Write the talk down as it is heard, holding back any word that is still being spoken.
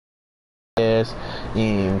Yes,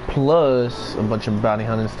 and plus a bunch of bounty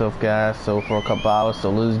hunting stuff, guys. So for a couple hours, so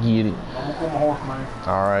let's get it. I'm gonna call my horse, man.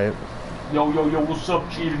 All right. Yo, what's up,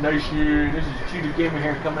 Cheetah Nation? This is Cheetah Gaming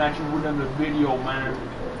here coming at you with another video, man.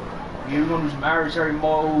 Yeah, we're gonna do some adversary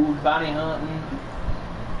mode, bounty hunting,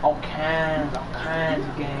 all kinds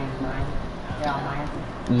of games, man. Yeah,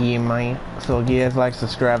 man. Yeah, man. So guys, like,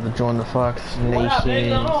 subscribe to join the Fox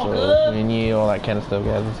Nation. And yeah, all that kind of stuff,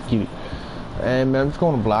 guys. Let's keep it. And man, I'm just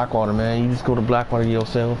going to Blackwater, man. You just go to Blackwater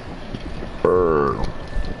yourself. For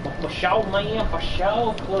sure, man. For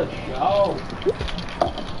sure.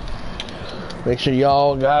 Make sure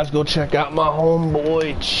y'all guys go check out my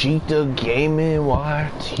homeboy Cheetah Gaming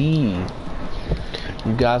YT.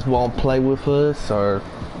 You guys want to play with us, or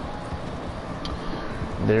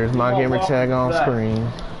there's my gamer tag on screen.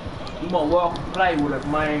 You might welcome to play with us,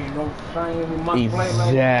 man. You know what I'm saying? We might play like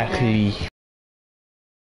exactly.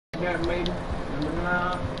 that, maybe.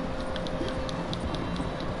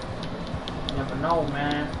 Never know,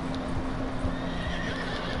 man.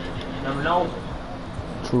 Never know.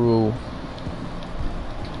 True.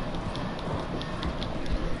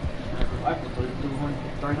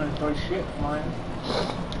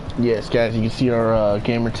 Yes, guys, you can see our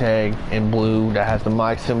gamer tag in blue that has the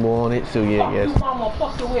mic symbol on it. So yeah, yes.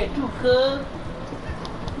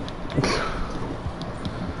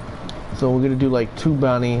 So we're gonna do like two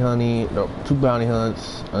bounty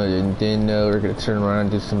hunts, and then we're gonna turn around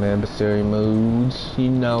and do some adversary modes. You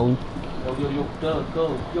know. Yo, what we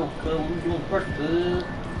doing first, cuz?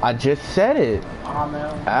 I just said it.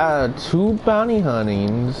 Two bounty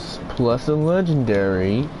huntings plus a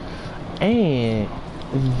legendary, and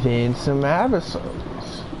then some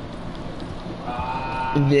adversaries.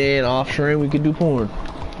 Then off stream we could do porn.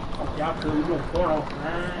 Y'all could be doing porn off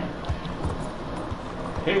time.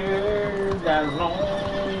 Here that long.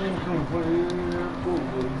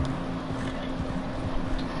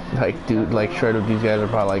 Like, dude, like, straight up, these guys are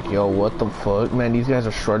probably like, yo, what the fuck? Man, these guys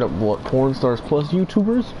are straight up, what, porn stars plus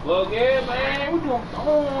YouTubers? Well, yeah, man, we doing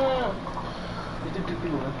porn.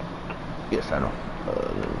 Yes, I know.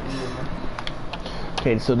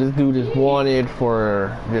 Okay, so this dude is wanted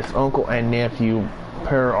for this uncle and nephew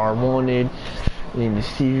pair are wanted in the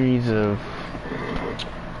series of...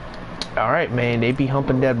 Alright, man, they be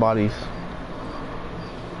humping dead bodies.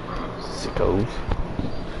 Sickos.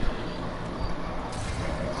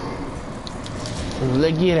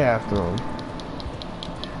 Let's get after him.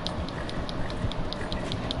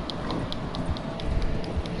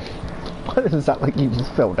 Why does it sound like you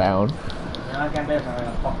just fell down? I can't believe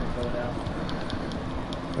I fucking fell down.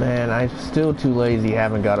 Man, I'm still too lazy.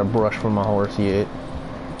 Haven't got a brush for my horse yet.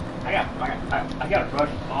 I got a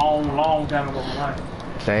brush a long time ago for mine.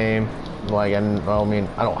 Same. Like, I mean,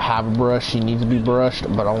 I don't have a brush. She needs to be brushed,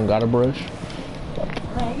 but I don't got a brush.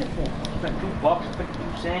 Man, you spent $2,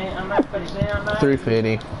 52 cents on that, 50 cents on that?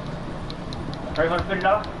 $3.50.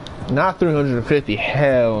 $350? Not $350.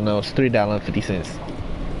 Hell no, it's $3.50.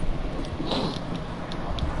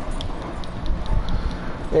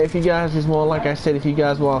 If you guys just want, like I said, if you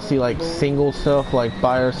guys want to see like single stuff, like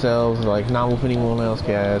by ourselves, like not with anyone else,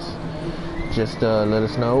 guys, just let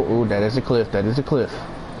us know. Ooh, that is a cliff. That is a cliff.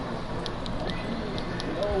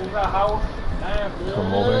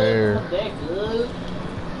 Come over here.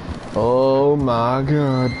 Oh my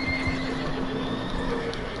god.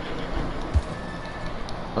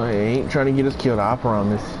 I ain't trying to get us killed, I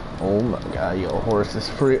promise. Oh my god, your horse is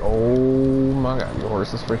free. Oh my god, your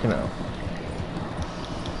horse is freaking out.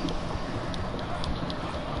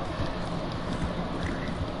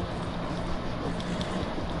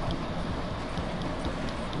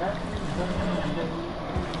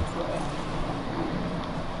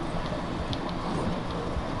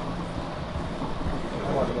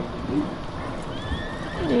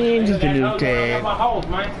 Just a new tag.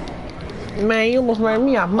 Man, you almost ran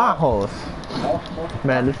me off my horse.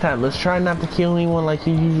 Man, this time let's try not to kill anyone like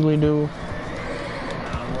you usually do.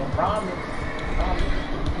 I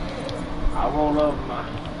roll up my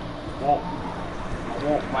wolf,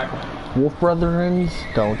 Michael. Wolf brethrens,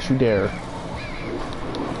 don't you dare.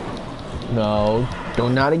 No, do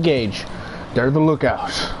not engage. They're the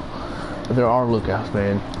lookouts. There are lookouts,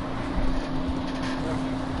 man.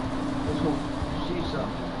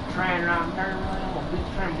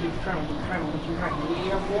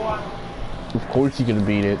 Of course you're gonna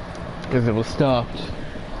beat it, because it was stopped.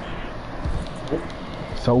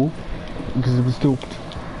 So? Because it was stopped.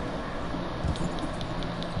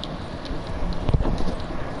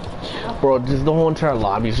 Bro, just the whole entire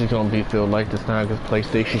lobby is just gonna be filled like this now, because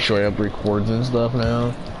PlayStation straight up records and stuff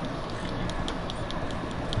now.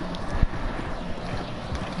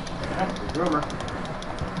 Rumor.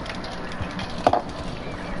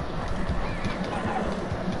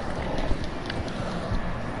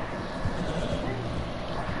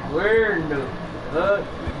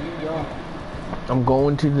 I'm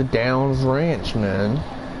going to the Downs Ranch, man.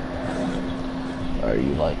 Are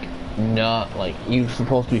you like not like you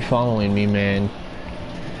supposed to be following me, man?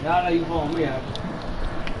 Now that you following me,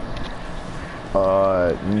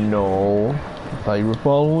 No. I thought you were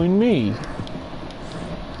following me.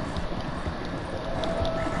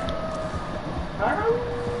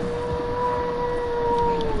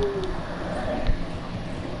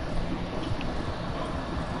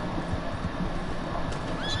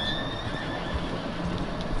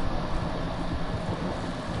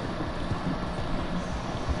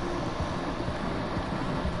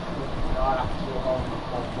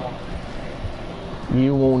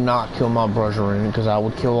 You will not kill my brethren, because I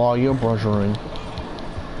would kill all your brethren.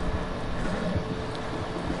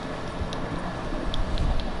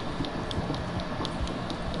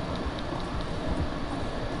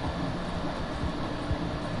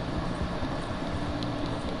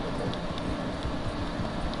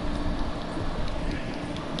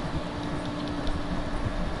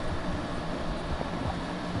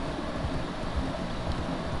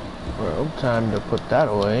 Well, time to put that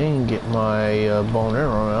away and get my bow and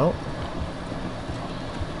arrow out.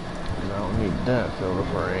 I don't need that filled with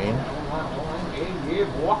rain. Yeah,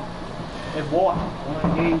 boy. Hey, boy.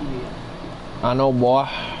 I know, boy.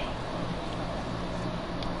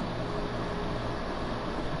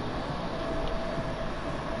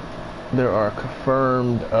 There are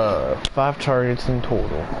confirmed 5 targets in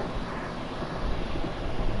total.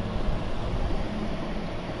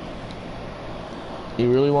 You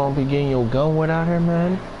really want to be getting your gun wet out here,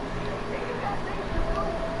 man?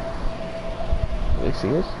 Are you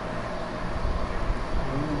serious?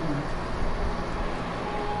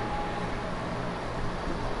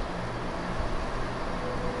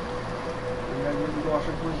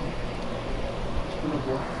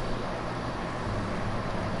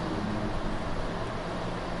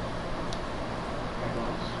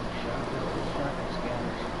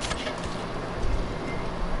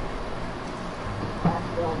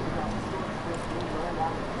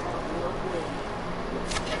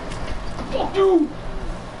 Fuck you!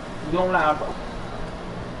 You don't lie, bro.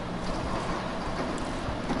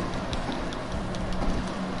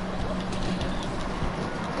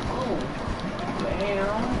 Oh,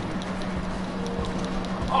 damn.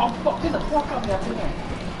 Oh, fuck, get the fuck out of there.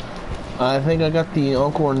 I think I got the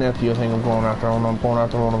uncle or nephew. I think I'm going after. I'm going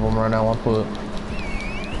after one of them right now. I'll put.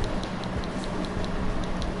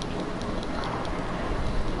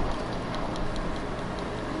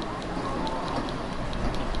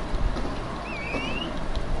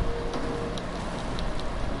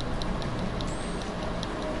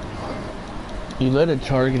 You let a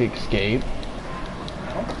target escape.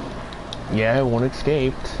 Yeah, one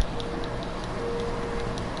escaped.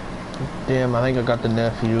 Damn, I think I got the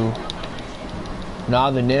nephew. Nah,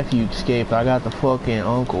 the nephew escaped. I got the fucking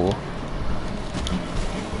uncle.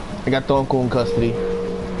 I got the uncle in custody.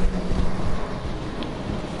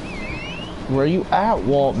 Where you at,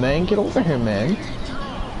 Walt, man? Get over here, man.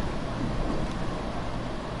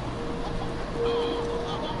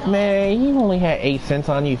 Man, you only had 8 cents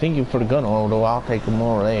on you. Thank you for the gun, although I'll take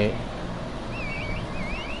more of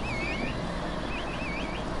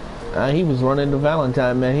that. He was running to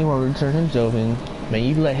Valentine, man. He wanted to turn himself in. Man,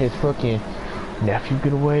 you let his fucking nephew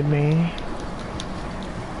get away, man.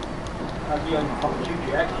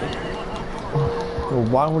 Well,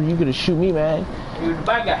 why were you gonna shoot me, man? He was the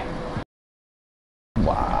bad guy.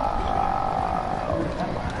 Wow.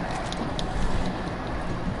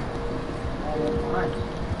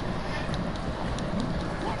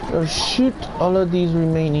 Yo, shoot all of these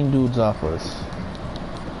remaining dudes off us.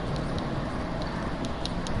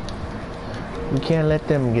 We can't let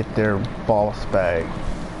them get their boss bag.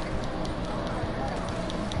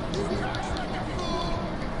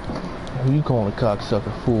 Who you calling a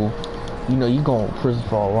cocksucker, fool? You know you going to prison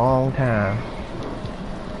for a long time.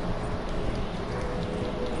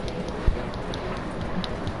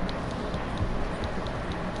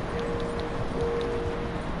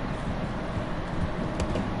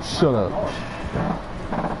 Shut up.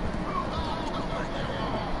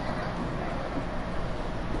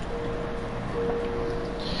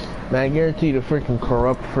 Man, I guarantee you the freaking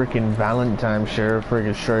corrupt freaking Valentine sheriff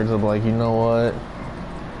freaking shirts up like, you know what?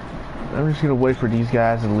 I'm just gonna wait for these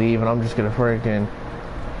guys to leave and I'm just gonna freaking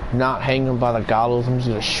not hang them by the gallows. I'm just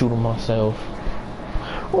gonna shoot them myself.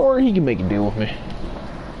 Or he can make a deal with me.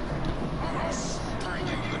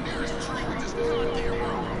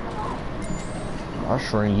 I'll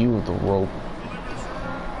string you with the rope.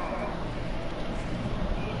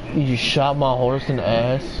 You just shot my horse in the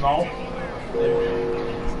ass. No.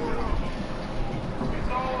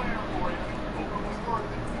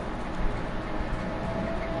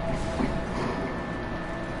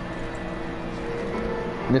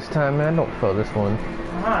 This time, man, don't fill this one.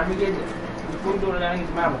 Let me get it. Before we do it, I need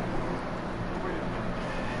some apple.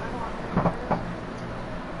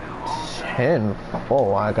 10.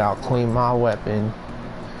 Oh, I gotta clean my weapon.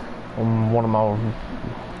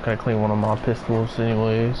 Gotta clean one of my pistols,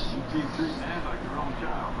 anyways.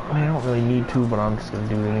 I don't really need to, but I'm just gonna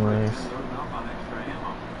do it anyways.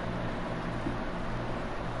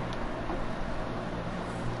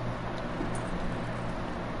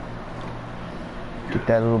 Get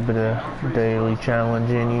that little bit of daily challenge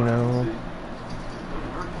in, you know.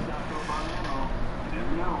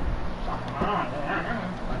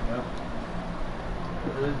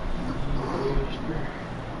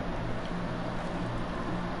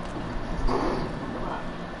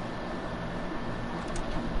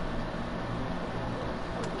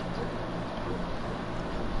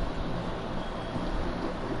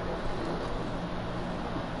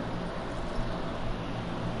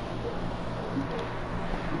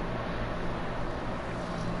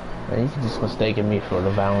 Man, you can just mistaken me for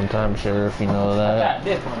the Valentine sheriff, you know that. I got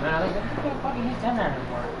this one, man. What the fuck is he done that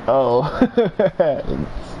anymore? Oh.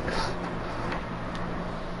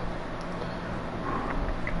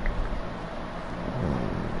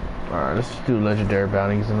 Alright, let's just do legendary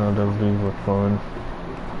bounties. I know those dudes look fun.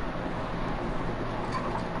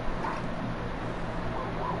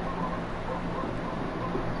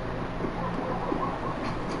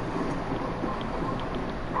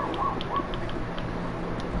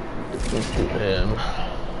 Let's do him.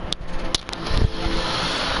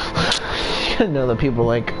 I know that people are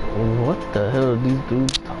like, what the hell are these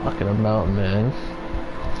dudes talking about, man?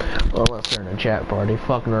 Well, unless they're in a chat party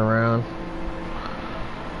fucking around.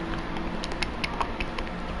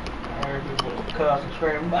 Cuss and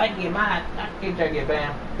scream, I can get mine. I can get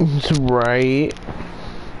bam. That's right.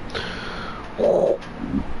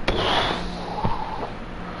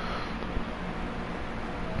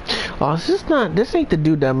 Oh, this ain't the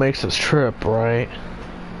dude that makes us trip, right? I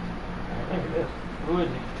think it is. Who is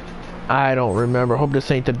he? I don't remember. Hope this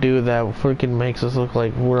ain't the dude that freaking makes us look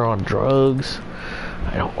like we're on drugs.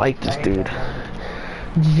 I don't like this dude.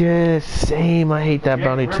 Yes, same. I hate that Jack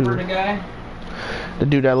bounty Ripper, too. the guy? The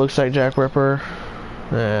dude that looks like Jack Ripper.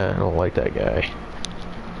 I don't like that guy.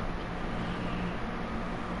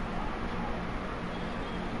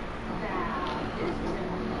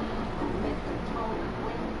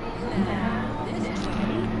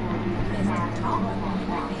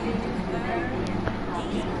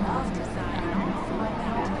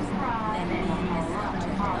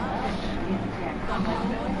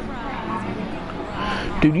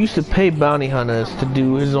 Dude used to pay bounty hunters to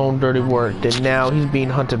do his own dirty work, then now he's being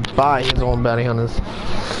hunted by his own bounty hunters.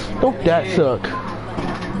 Don't that suck?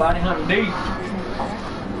 Bounty hunting D.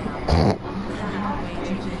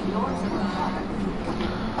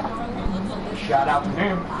 Shout out to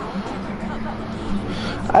him.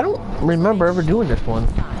 I don't remember ever doing this one.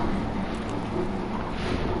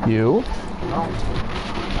 You?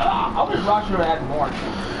 I wish Rockstar had more.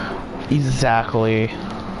 Exactly.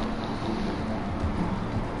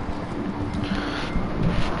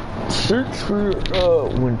 Search for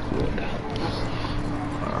Winfield.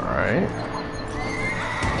 Alright.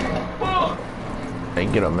 Hey,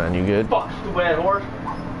 get up, man. You good? Fuck, stupid ass horse.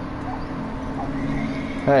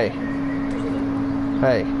 Hey.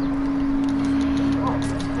 Hey.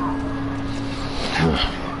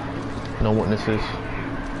 No witnesses.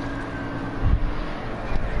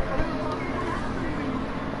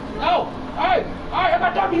 Oh! Hey! Hey! I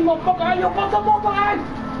got talking to you, motherfucker! Hey, you motherfucker!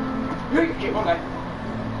 Hey! Shit, okay.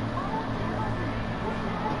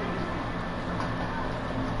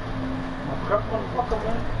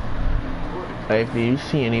 Hey, if you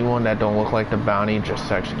see anyone that don't look like the bounty,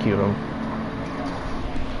 just execute them.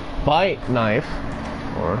 Bite knife,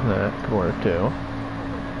 or that could work too.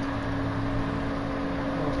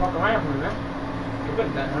 Fuck around for a minute. You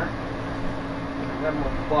put that, huh?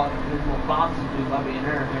 There's more boxes to do by being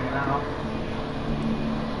there and hanging out.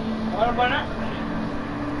 What about that?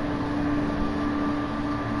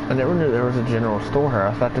 I never knew there was a general store here.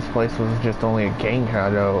 I thought this place was just only a gang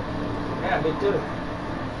hideout. Yeah, me too.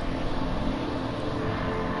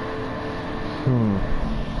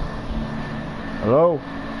 Hello?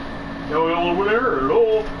 Yo, over there,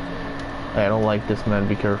 hello? Hey, I don't like this, man.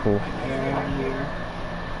 Be careful.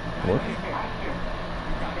 What?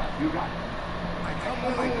 You got it.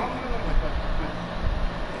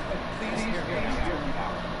 Please hear me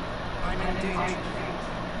out. I'm in danger.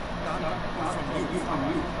 Not from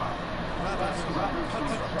you. Rather from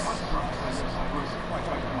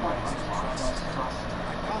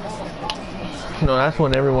No, that's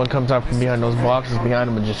when everyone comes out from behind those boxes behind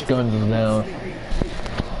them and just guns them down.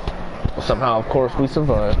 Somehow, of course, we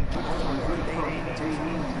survived. Those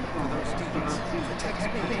students to text me,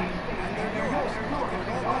 and they're yours.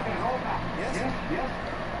 They're all back. Yes?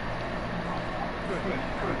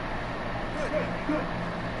 Good.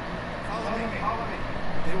 Follow me.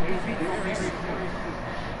 They will be very soon.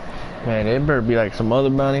 Man, it better be like some other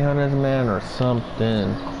bounty hunters, man, or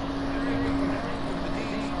something.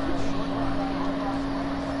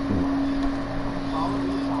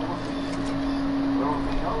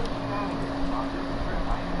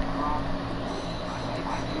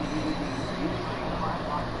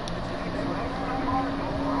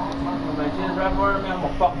 I'm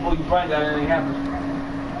gonna fuck blow your brains out and anything happens.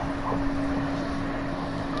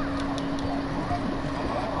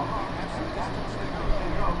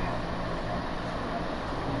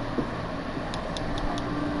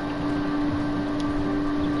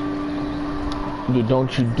 Dude,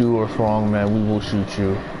 don't you do us wrong, man. We will shoot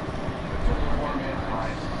you.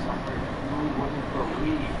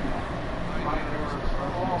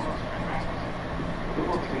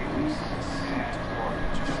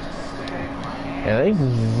 Yeah,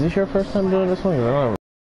 is this your first time doing this one? I don't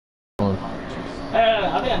know. I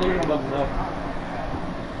think I did it above enough.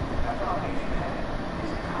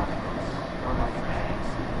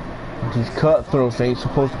 These cutthroats ain't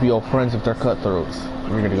supposed to be all friends if they're cutthroats.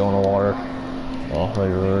 You're gonna go in the water. Oh,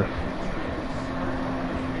 later.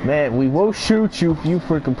 Man, we will shoot you if you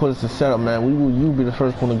freaking put us to setup, man. We will. You be the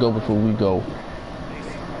first one to go before we go.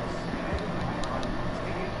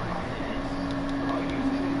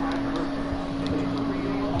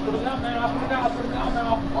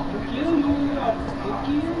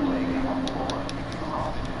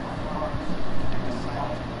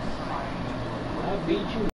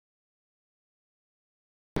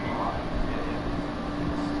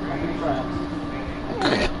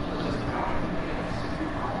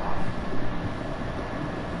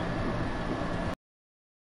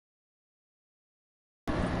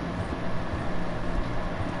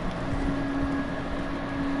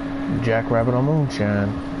 Jackrabbit on moonshine.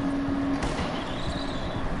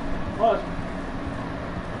 What?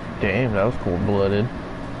 Damn, that was cold-blooded.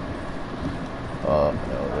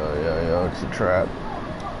 Yeah, it's a trap.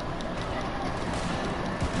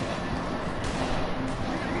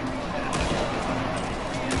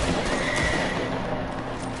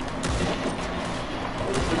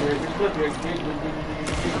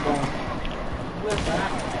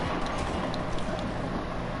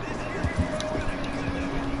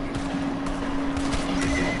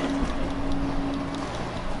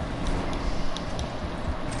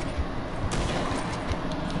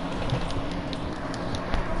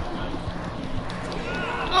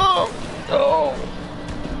 Oh!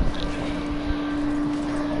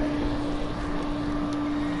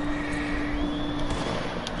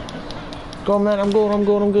 Go, man, I'm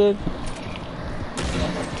good.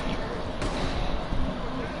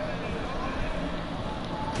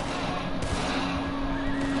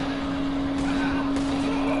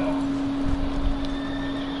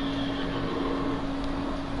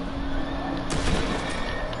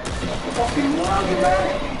 Fucking run, man!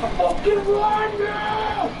 Fucking run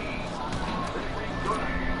now!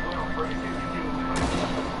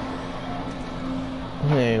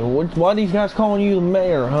 Hey, why are these guys calling you the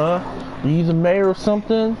mayor, huh? Are you the mayor of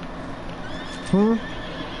something?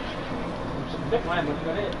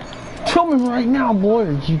 Tell me right now, boy,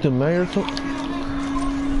 are you the mayor of something?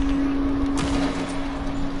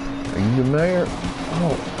 Are you the mayor?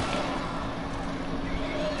 Oh.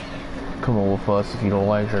 Come on with us if you don't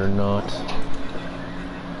like it or not.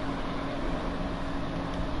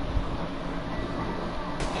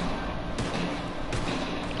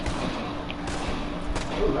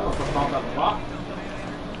 Ooh, that was something off that block.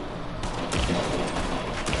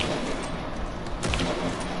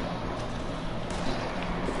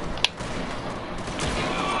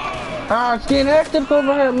 Ah, it's getting hectic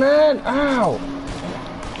over here, man! Ow!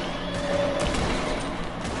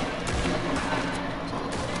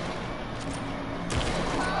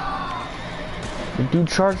 The dude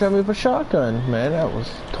charged at me with a shotgun. Man, that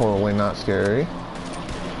was totally not scary.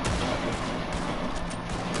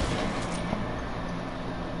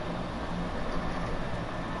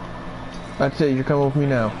 That's it, you're coming with me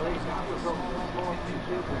now.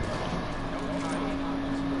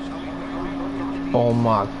 Oh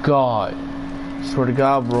my god. Swear to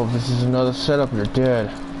God, bro, if this is another setup, you're dead.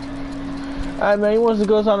 Alright, man, he wants to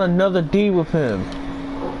go on another D with him.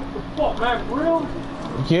 What, man, for real?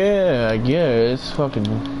 Yeah, I guess. Fucking...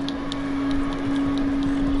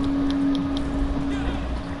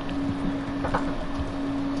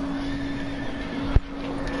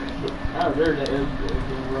 Oh, there's that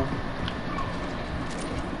bro.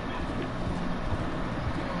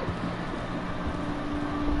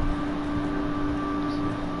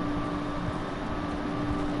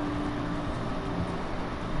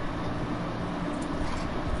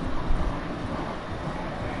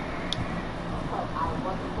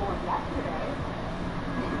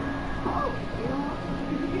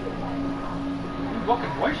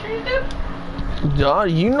 Fucking voice change,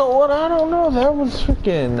 dude? You know what? I don't know. That was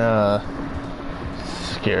freaking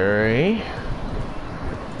scary.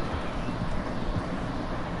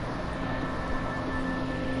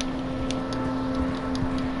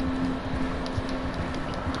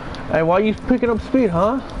 Hey, why are you picking up speed,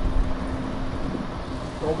 huh?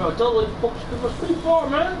 Oh, man, totally fucking my speed bar,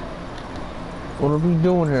 man. What are we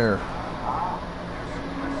doing here?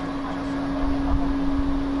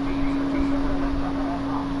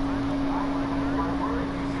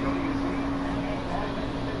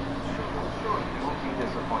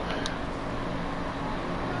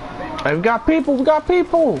 Hey, we got people, we got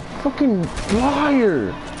people! Fucking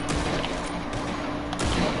liar!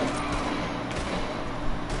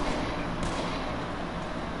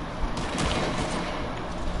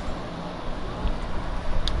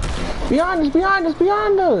 Behind us, behind us,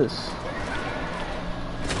 behind us!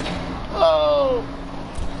 Oh!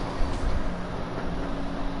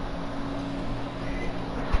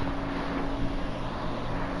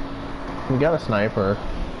 We got a sniper.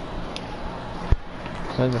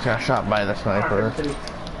 I just got shot by the sniper.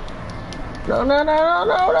 No, no, no, no,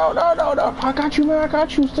 no, no, no, no, no! I got you, man, I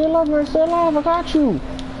got you! Stay alive, man, stay alive, I got you!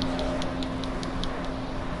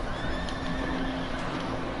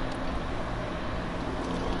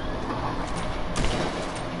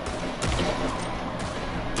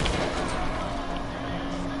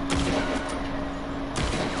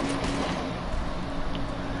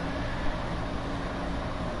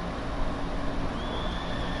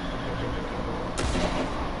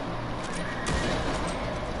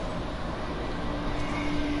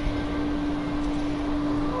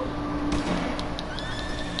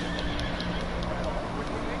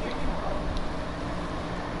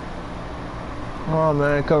 Oh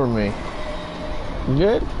man, cover me. You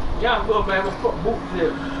good? Yeah, I'm good, man. Let's put boot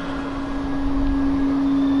flip.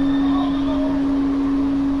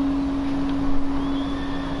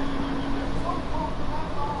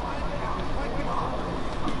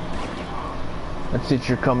 That's it,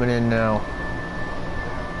 you're coming in now.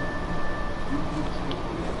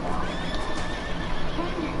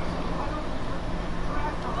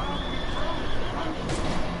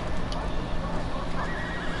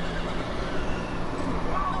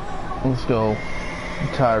 Let's go. I'm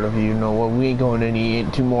tired of you. Know what? We ain't going any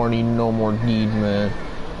two more. Need no more deeds, man.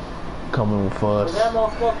 Coming with us. That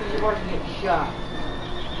motherfucker, you're about to get shot.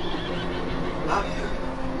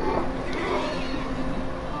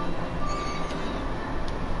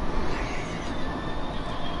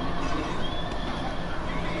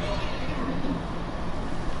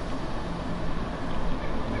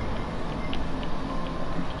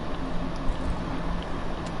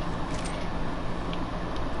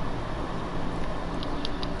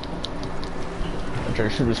 I'm trying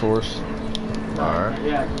to shoot his horse. Alright.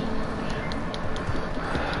 Yeah.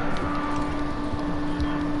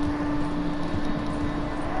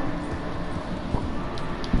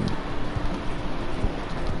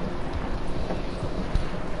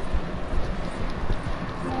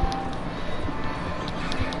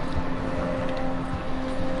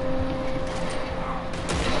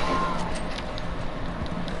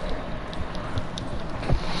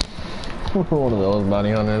 One of those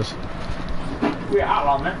bounty hunters. We're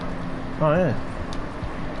outlaw, man. Oh yeah.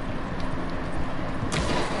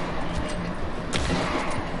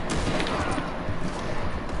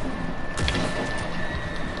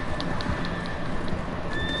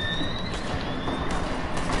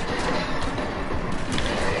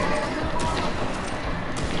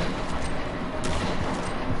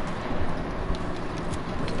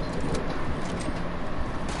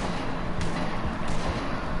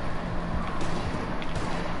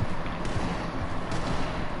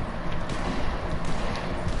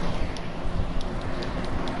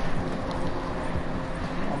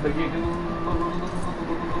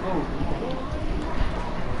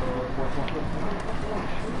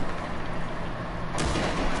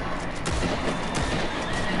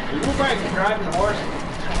 Driving the horse.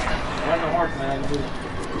 Riding the horse, man.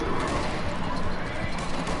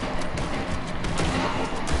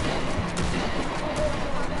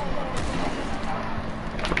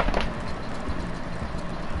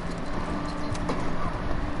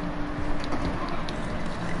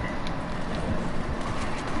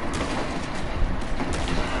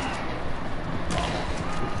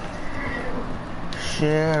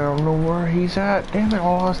 Shit, I don't know where he's at. Damn it, I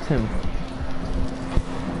lost him.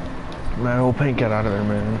 Man, old Paint, get out of there,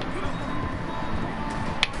 man.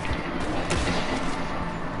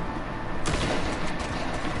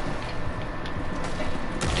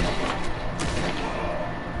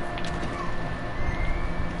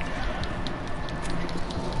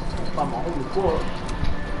 I'm a holy fuck.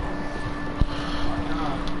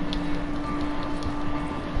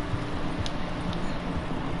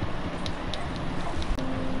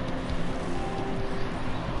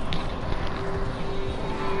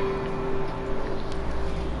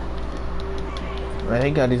 I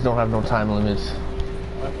thank God these don't have no time limits.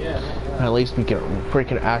 Yeah. At least we can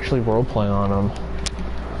freaking actually roleplay on them.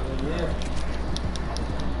 Yeah.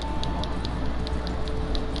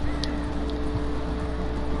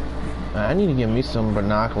 I need to get me some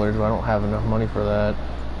binoculars, but I don't have enough money for that.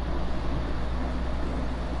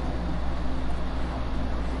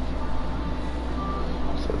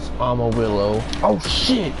 So it's Willow. Oh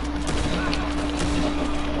shit!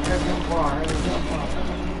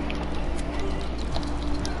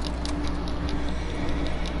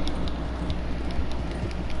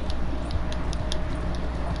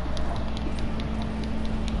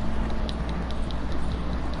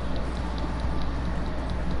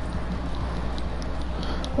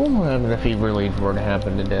 What would happen if he really were to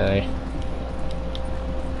happen today?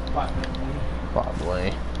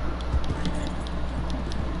 Probably.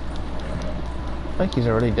 I think he's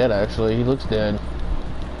already dead, actually. He looks dead.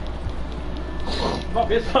 Fuck,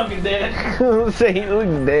 this fucking dead. I'm saying he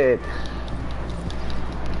looks dead.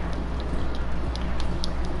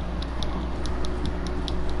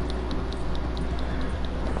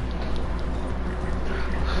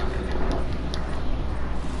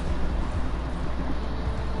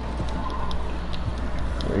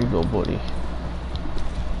 There you go, buddy.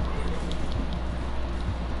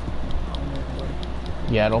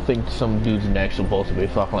 Yeah, I don't think some dude's neck supposed to be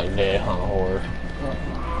fucking like dead on a horse.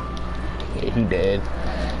 Yeah, he dead.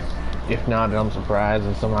 If not, I'm surprised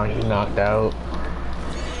and somehow he knocked out.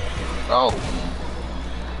 Oh.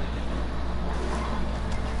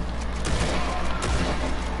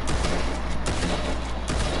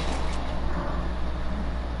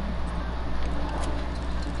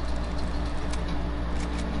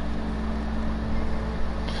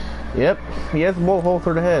 Yep, he has a bullet hole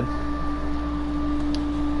through the head.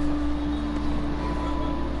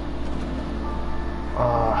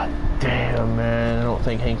 Ah, damn, man. I don't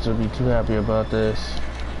think Hanks would be too happy about this.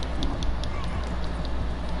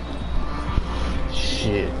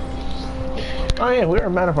 Shit. Oh yeah, we're a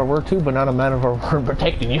man of our word too, but not a man of our word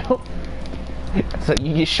protecting you. So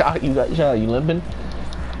you get shot, you got shot, you limping?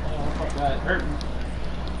 Oh, fuck that, hurting.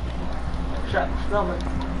 Shot in the stomach.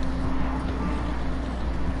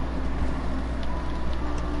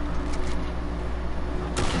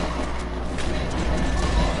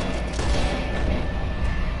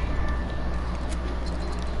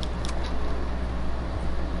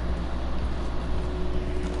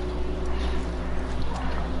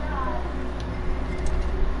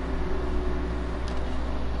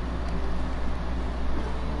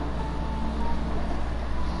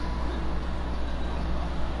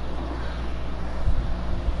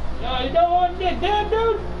 You don't want to get dead,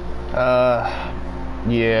 dude?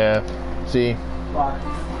 Yeah. See? Fuck.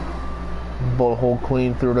 Bullet hole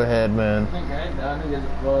clean through the head, man. I think I ain't done. I think it's a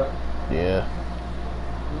fuck. Yeah.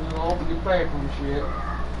 You don't want to get paid from shit.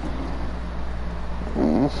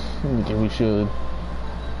 I think we should.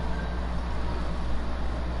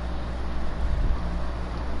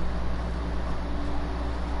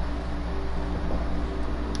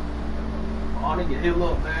 Oh, I need to get healed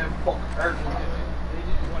up, man. Fuck hurting.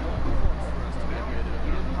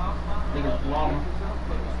 Niggas long.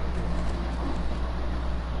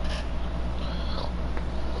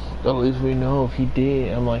 At least we know if he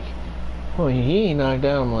did. I'm like, oh, he ain't knocked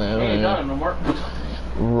down. I'm like, He ain't done it no more.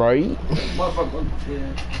 right? Motherfucker,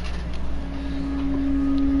 yeah.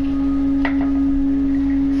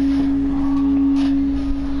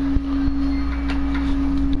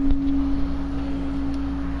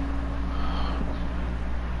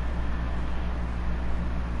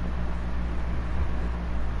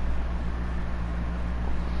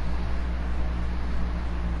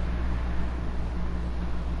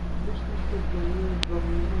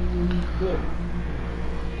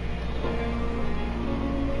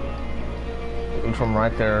 From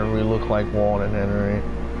right there, we look like Walt and Henry.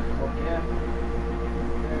 Fuck yeah.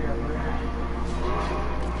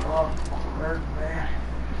 Oh, fucking hurt, man.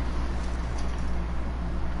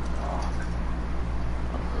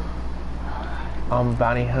 I'm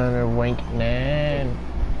Bounty Hunter Wink Nan.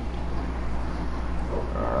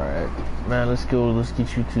 Alright, man, let's go. Let's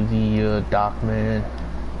get you to the dock, man.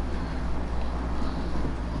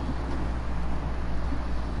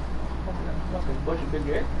 Fucking bunch of big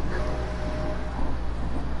head.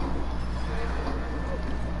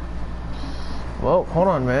 Well, hold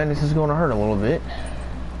on, man. This is going to hurt a little bit.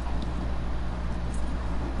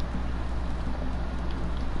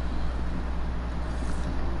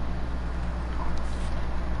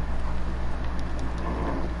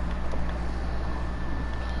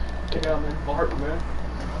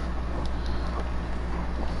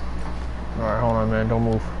 on, man. Don't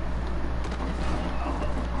move.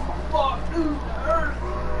 Fuck, dude, that hurt.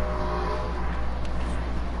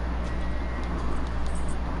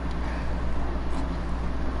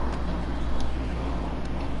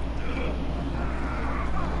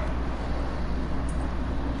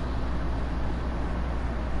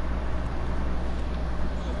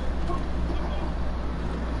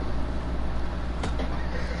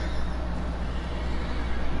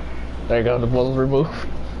 There you go. The bull's removed.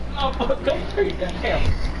 Oh, fuck, don't hurt you, goddamn.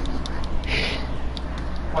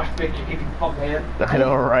 Watch bitch, you keep your fucking head. I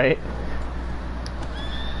know, right?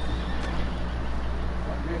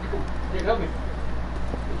 Here, help me.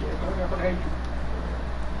 Help me, I fucking hate you.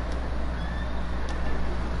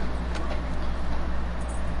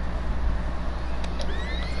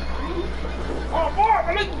 Oh, boy,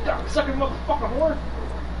 I mean, sucking motherfucking horse.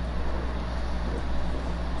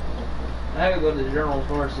 I gotta go to the general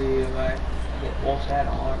store to see if I get Wolf's hat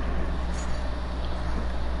on.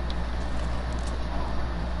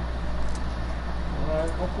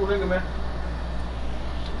 Alright, go cool nigga, man.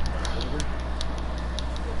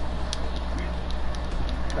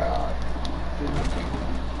 God.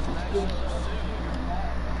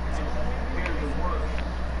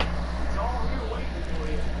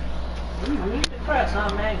 You need to press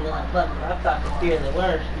on that like button. I thought the fear the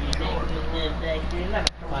worst. You think you live back here. You're not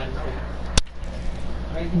trying to.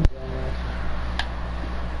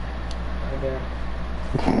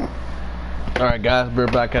 Alright, guys. We're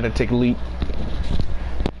back. Gotta take a leap.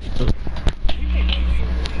 No,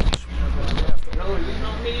 you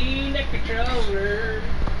don't need a controller.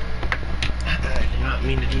 I did not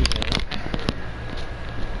mean to do that.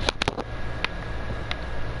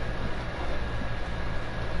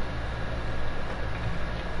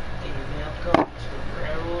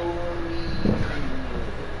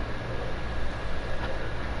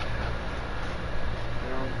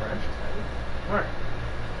 Where?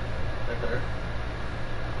 Right there.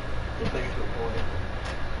 Just take it to a point.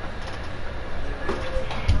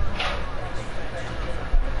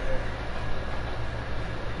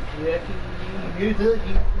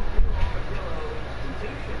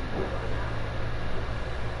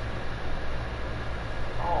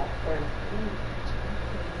 Oh, thank you.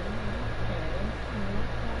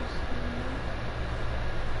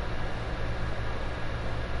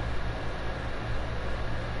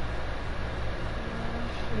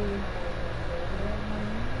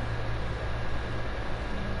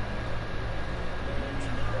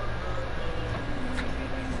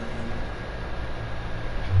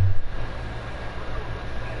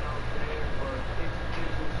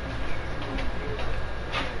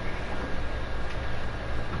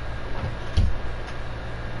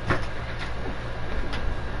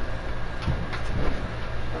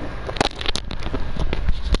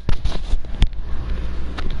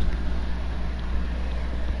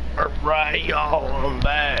 Alright, y'all, I'm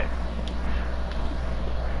back.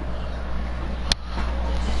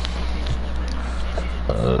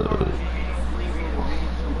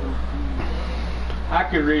 I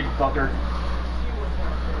can read, fucker.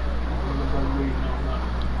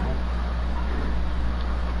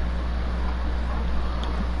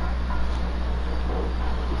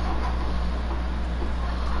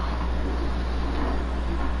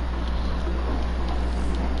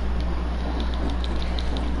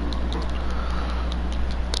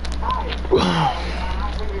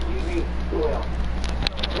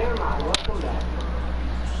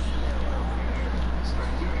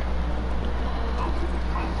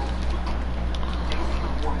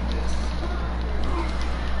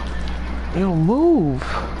 Yo, move.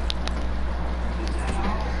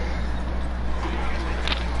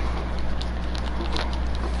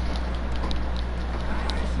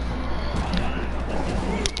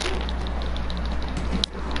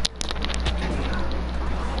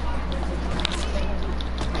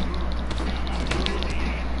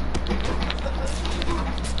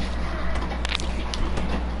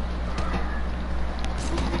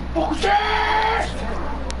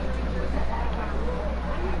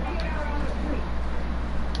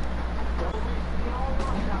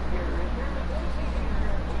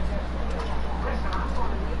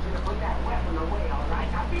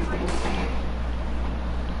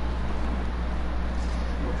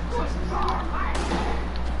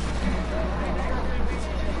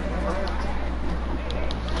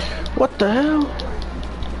 What the hell?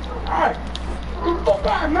 Alright, get the fuck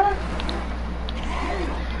out, man.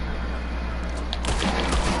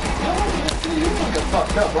 You fucking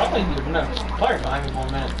fucked up, bro. I think there's another player behind me for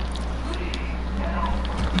a minute.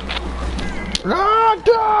 Ah,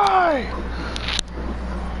 die!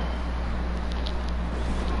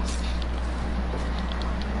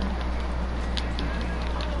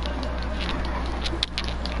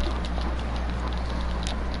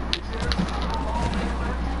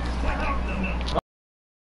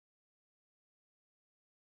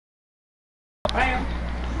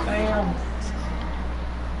 man.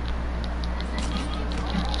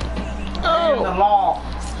 Oh. And the law.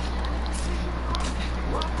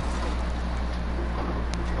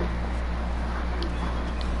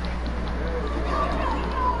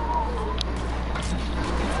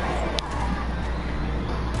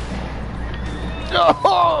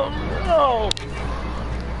 Oh no!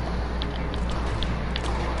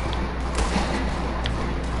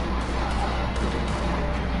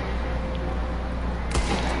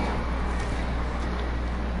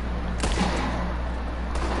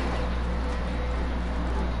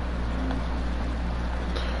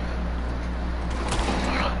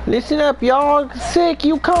 Listen up, y'all. Sick,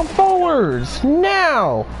 you come forwards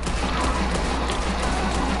now.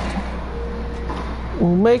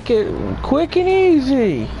 We'll make it quick and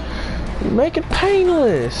easy. Make it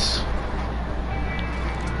painless.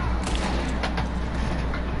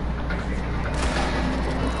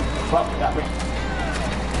 Fuck, got me.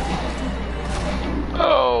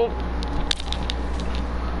 Oh.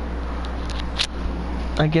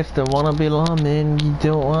 I guess the wannabe lawman, you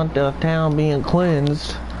don't want the town being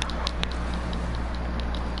cleansed.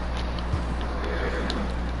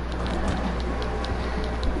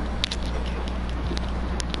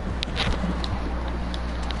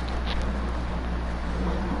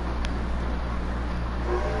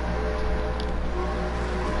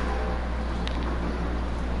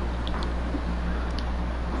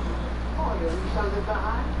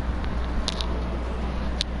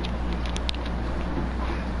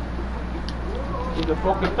 He's a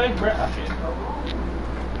fucking thing, Brett. That shit.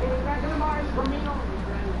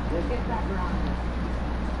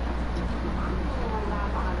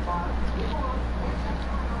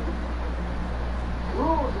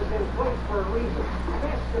 Rules is in place for a reason.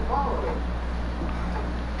 Best to follow them.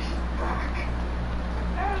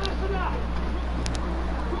 Hey, listen up!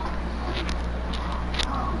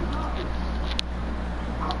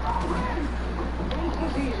 Things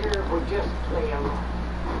is easier if we just play along.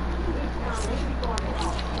 This town may be going to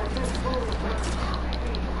hell, but this fool is going to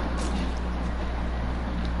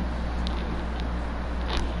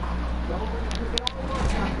Nobody can all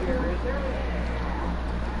work up here, is there?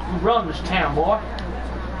 You run this town, boy.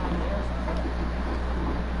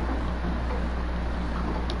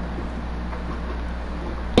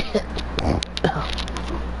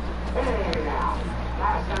 Hey now,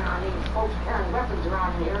 last time I need folks carrying weapons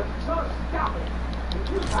around here, so stop it. If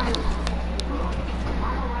you try to...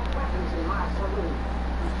 I don't like weapons in my saloon.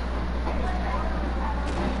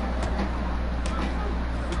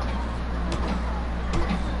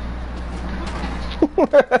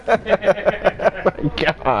 My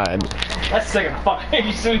God. That's sick of fuck.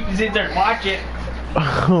 You soon as sit there and watch it.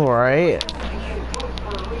 Alright.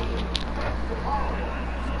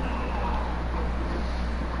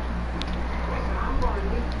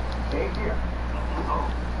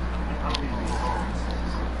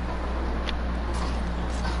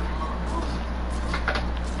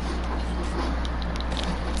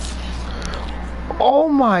 Oh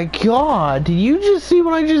my God, did you just see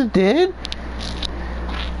what I just did?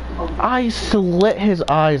 I slit his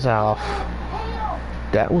eyes off.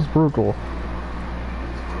 That was brutal.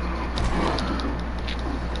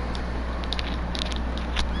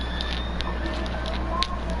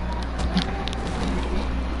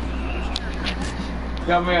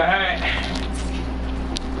 Got me a hat.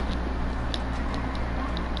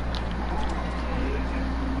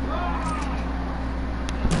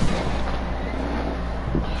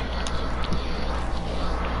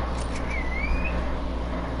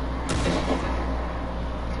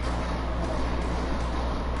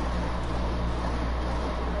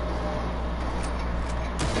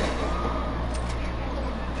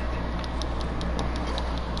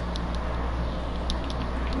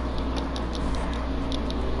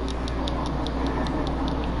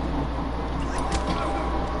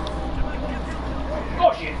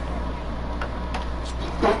 Oh shit!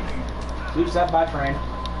 Suicide by train.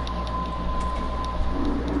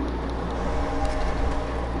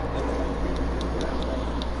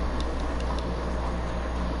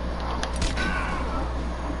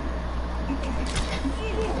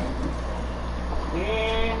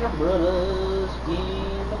 And the brothers,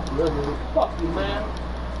 and the brothers. Fuck you, man.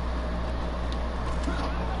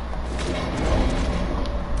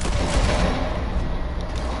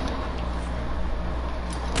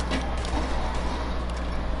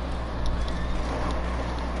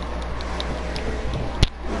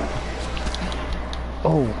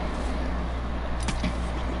 Oh.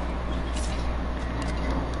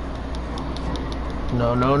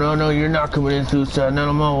 No, no, no, no, you're not coming in suicide. None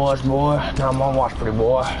of my watch, boy. Not on my watch, pretty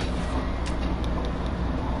boy.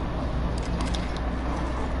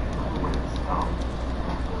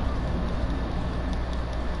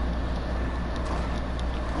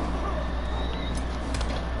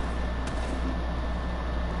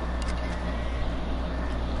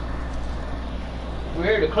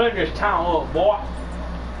 clean this town up, boy.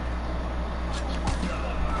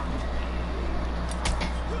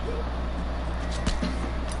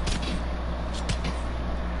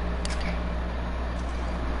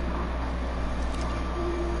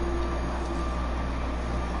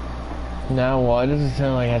 Now why does it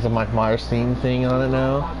sound like it has a Mike Myers theme thing on it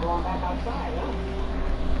now? Not going back outside, huh?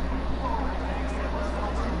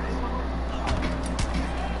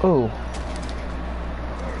 Oh.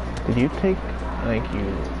 Did you take? Thank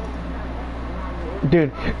you.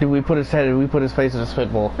 Dude, did we put his head? Did we put his face in a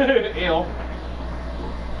spitball? Ew.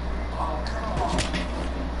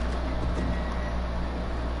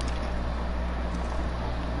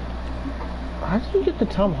 How did you get the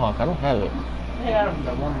tomahawk? I don't have it. Yeah, I don't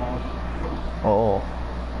got one more. Oh.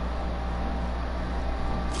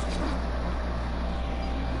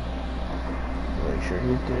 Make sure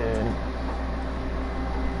you did.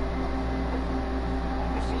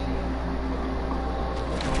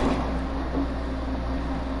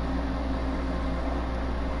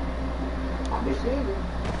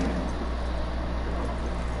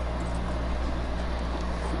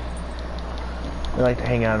 I like to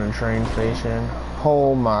hang out in a train station.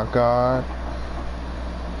 Oh my god.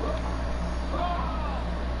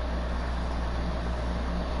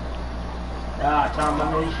 Ah, Tom,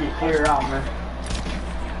 let me shit clear out, man.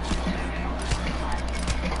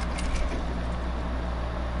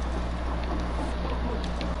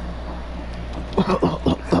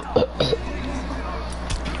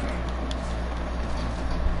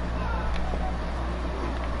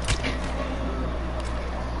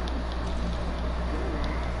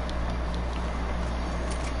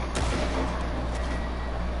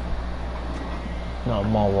 No,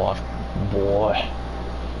 mouthwash, boy.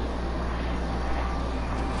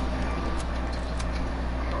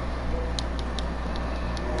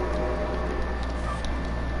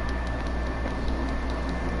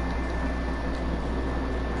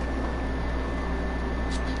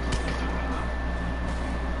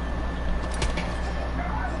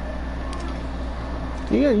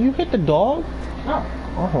 Yeah, you hit the dog? No.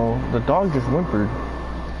 Oh, the dog just whimpered.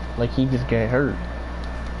 Like he just got hurt.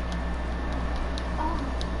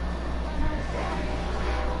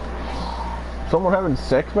 Someone having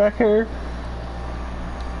sex back here?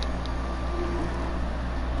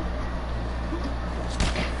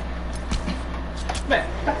 Man.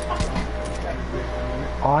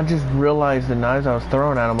 Oh, I just realized the knives I was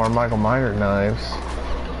throwing at him are Michael Myers knives.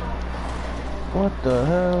 What the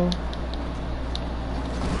hell?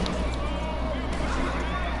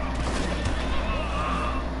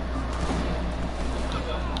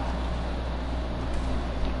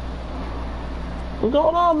 What's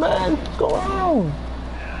going on, man? What's going on?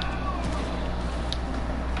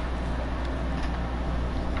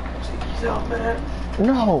 Check yourself, man.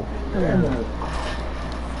 No.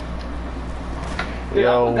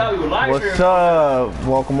 Yeah, I forgot we were live What's streaming. up?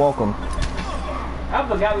 Welcome, welcome. I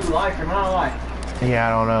forgot we were live streaming. I don't like. Yeah, I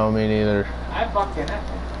don't know, me neither. I fucking.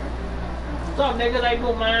 What's up, niggas? How you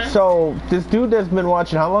doing, man? So, this dude that's been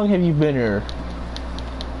watching, how long have you been here?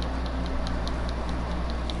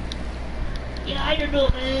 Yeah, how you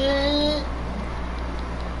doing, man?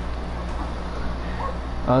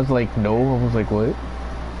 I was like, no. I was like, what?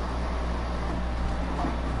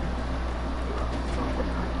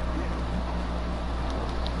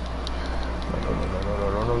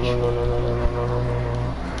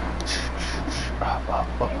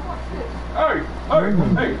 Hey, hey,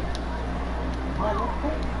 hey.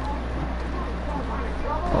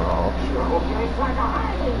 Okay, it's like a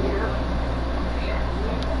hide in here.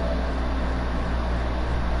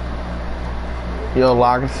 Yo,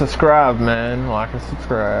 like and subscribe, man. Like and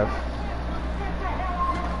subscribe.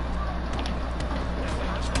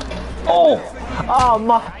 Oh! Oh,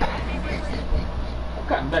 my...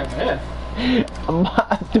 God damn head.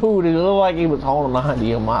 My dude, it looked like he was holding on to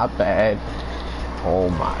you. My bad. Oh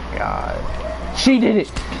my god. She did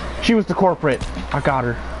it! She was the corporate. I got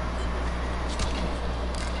her.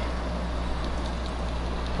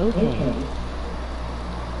 Okay.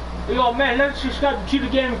 Yo, man, let's subscribe to Cheetah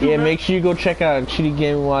Gaming too, Yeah, man. make sure you go check out Cheetah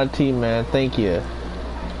Gaming YT, man. Thank you.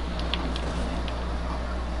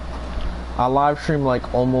 I live stream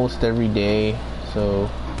like almost every day, so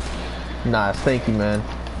nice. Thank you, man.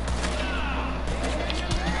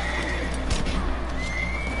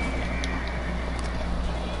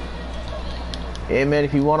 Hey man,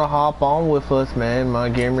 if you want to hop on with us, man, my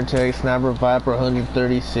gamer tag Sniper Viper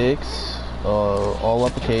 136, all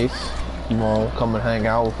uppercase. You want to come and hang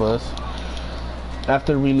out with us?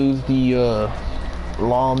 After we lose the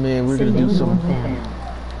lawman, we're gonna do some.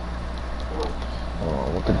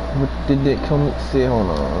 What did that comment say? Hold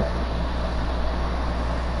on.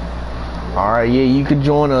 Alright, yeah, you could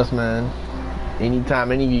join us, man.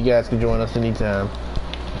 Anytime, any of you guys can join us anytime.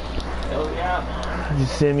 Hell yeah, man.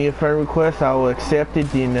 Just send me a friend request, I will accept it,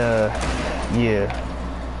 then, yeah.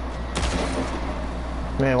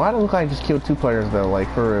 Man, why do it look like I just killed 2 players, though?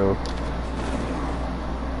 Like, for real.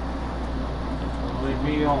 Leave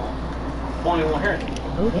me on. Only one here.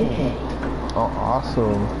 Okay. Oh,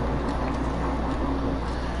 awesome.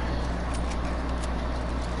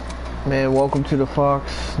 Man, welcome to the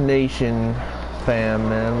Fox Nation fam,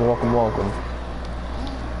 man. Welcome, welcome.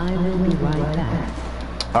 I will be right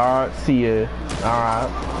back. Alright, see ya. Alright,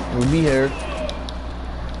 we'll be here.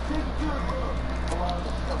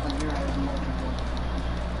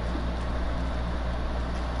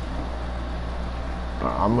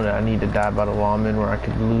 I need to die by the lawman where I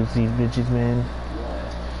could lose these bitches, man.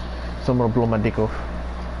 So I'm gonna blow my dick off.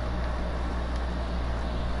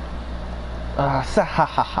 Sa ha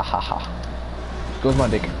ha ha ha ha. Goes my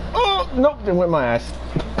dick. Oh, nope, it went my ass.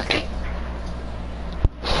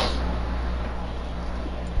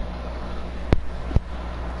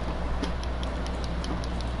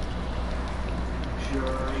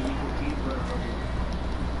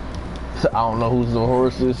 So I don't know whose the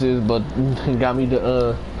horse this is, but got me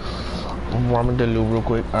the armadillo real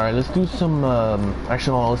quick. Alright, let's do some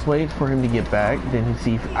actually hold on, let's wait for him to get back, then he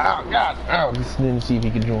see if oh god, oh, just then see if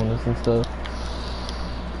he can join us and stuff.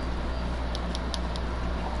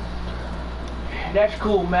 That's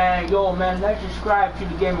cool, man. Yo, man, let's subscribe to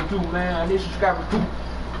the Gamer too, man. I need subscribers too.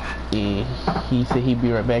 Yeah, he said he'd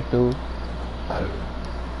be right back though.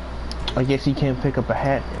 I guess you can't pick up a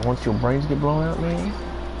hat once your brains get blown out, man.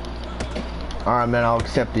 Alright, man, I'll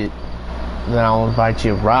accept it. Then I'll invite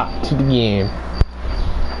you right to the game.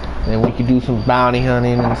 Then we can do some bounty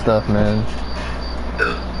hunting and stuff, man.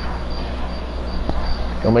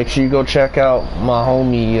 So make sure you go check out my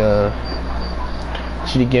homie,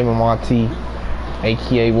 Shitty Gamer Monty,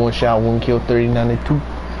 aka One Shot, One Kill 3092.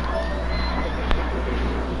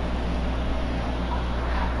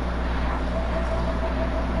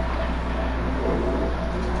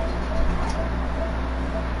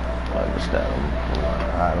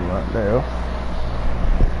 Item right there.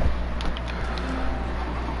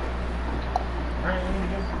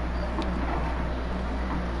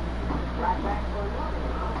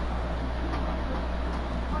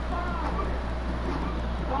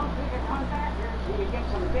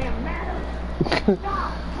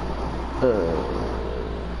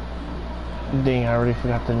 Dang, I already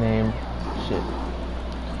forgot the name. Shit.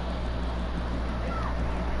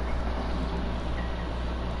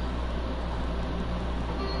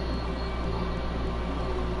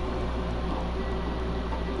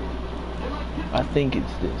 I think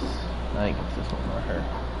it's this. I think it's this one right here.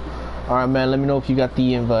 Alright, man, let me know if you got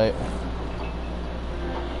the invite.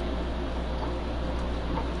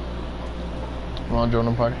 You wanna join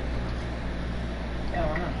the party? Yeah,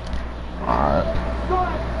 why not? Alright.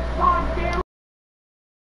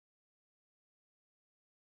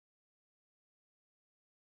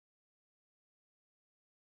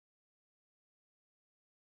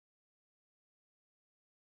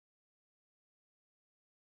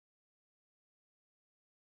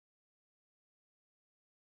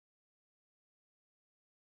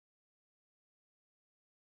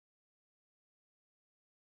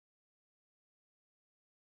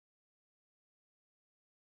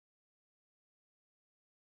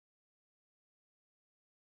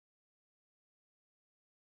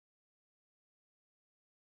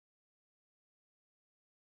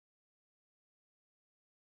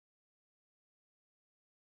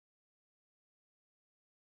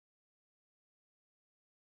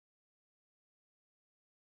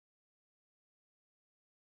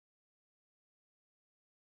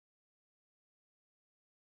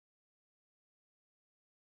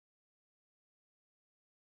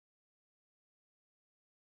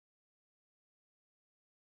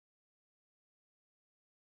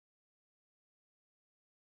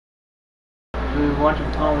 We watching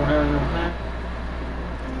Tom Hanks, man.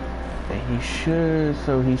 He should,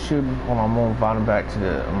 so he should, hold on, I'm gonna invite him back to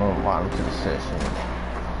the, I'm gonna invite him to the session.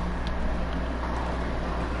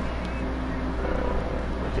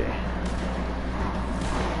 Okay.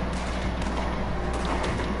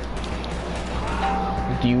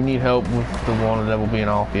 Do you need help with the one that will being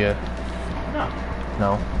off yet? No.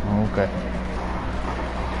 No? Okay.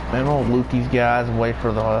 Man, we'll loot these guys and wait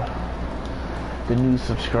for the new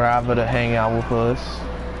subscriber to hang out with us.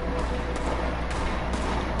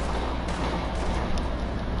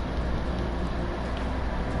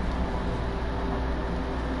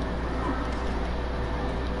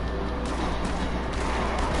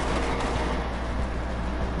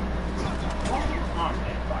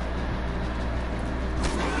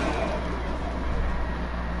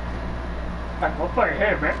 Like, go play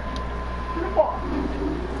here, man. Get the ball.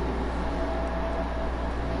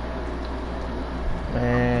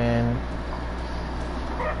 Man,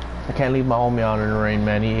 I can't leave my homie out in the rain,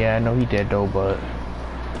 man. Yeah, I know he dead though, but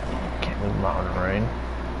I can't leave him out in the rain.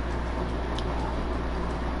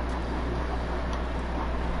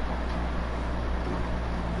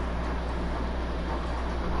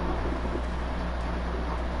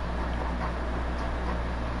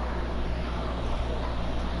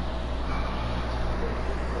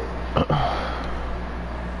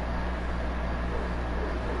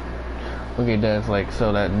 Okay, that's like,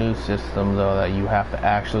 so that new system though that you have to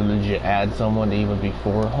actually legit add someone even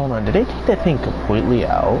before. Hold on, did they take that thing completely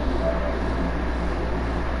out?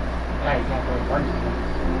 Yeah, you can't play first.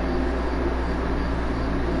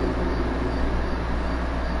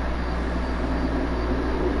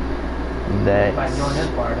 That By doing this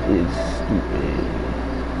part. is stupid.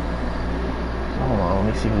 Hold on,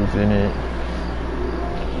 let me see who's in it.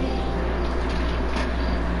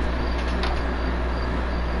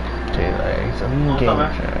 Okay, like, so he in game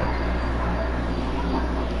chat.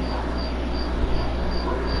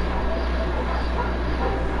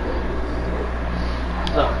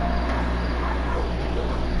 So.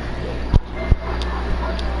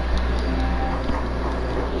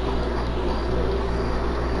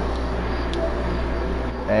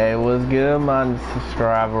 Hey, what's good, my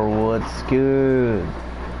subscriber? What's good?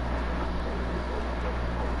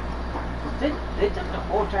 They took the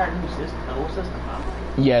whole entire new system, the whole system out.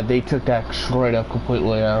 Yeah, they took that straight up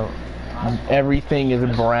completely out. Everything is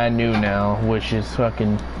brand new now, which is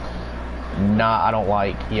fucking not, I don't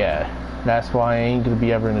like. Yeah, that's why I ain't gonna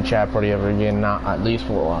be ever in a chat party ever again. Not at least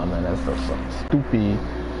for a while, man. That's so stupid.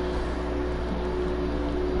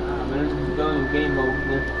 But it's going game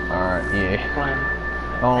mode. Alright, yeah. Playing.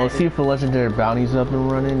 Oh, let's see if the legendary bounty's up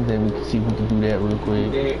and running, then we can see if we can do that real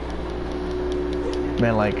quick. Yeah.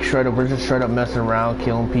 Man, like, straight up, we're just straight up messing around,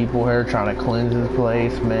 killing people here, trying to cleanse this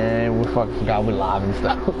place, man. We fucking forgot we live and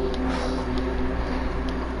stuff.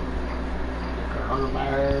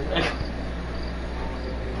 Coronavirus.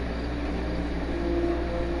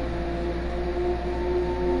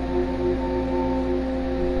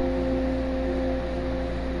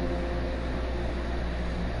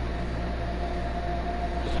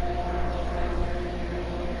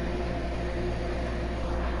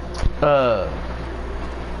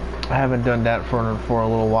 I haven't done that for a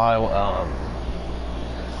little while. I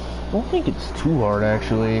don't think it's too hard,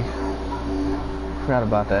 actually. Forgot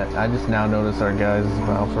about that. I just now noticed our guys'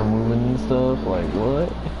 mouth are moving and stuff. Like,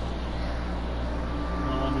 what?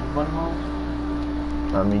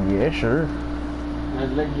 I mean, yeah, sure.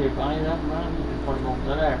 There's legendary buying up, man. You can put him on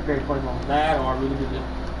that, or put him on that, or we can do the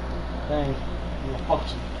thing. You know, fuck,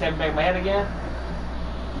 step back my head again.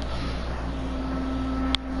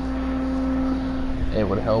 It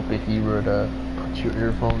would help if you were to put your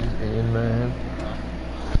earphones in, man.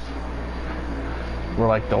 We're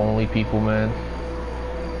like the only people, man.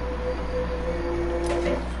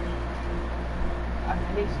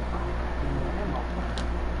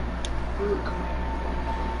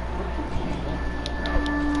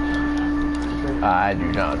 I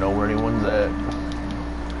do not know where anyone's at.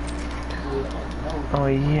 Oh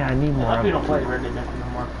yeah, I need more. We don't play Red Dead no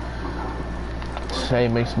more. Hey,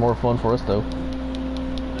 it makes it more fun for us though.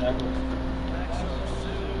 Exactly.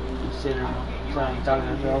 You sit there, talking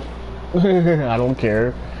to yourself. I don't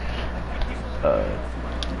care.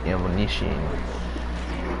 Ammunition.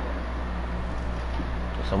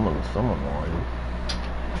 Someone won.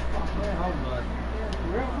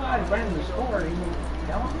 Real glad running the score. You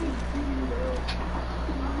telling me?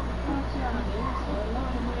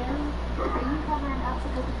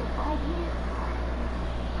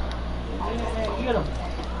 Yeah, get him.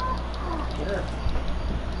 Get her.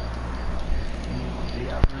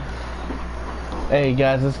 Hey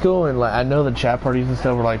guys, let's go and like, I know the chat parties and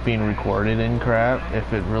stuff are like being recorded and crap,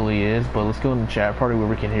 if it really is, but let's go in the chat party where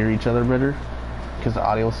we can hear each other better, because the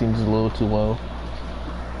audio seems a little too low.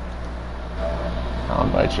 I'll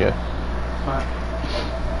invite you. Alright.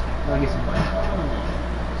 I'll get some money.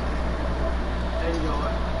 There you go.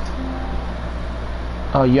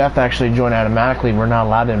 Oh, you have to actually join automatically. We're not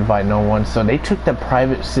allowed to invite no one, so they took the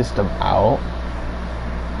private system out.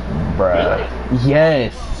 Bruh. Really?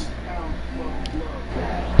 Yes.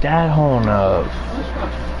 That hold up.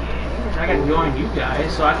 I gotta join you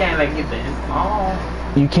guys, so I can't like get the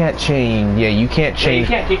info. You can't change. Yeah, you can't Yeah, change.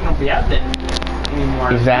 you can't kick nobody out then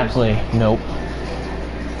anymore. Exactly. Nope.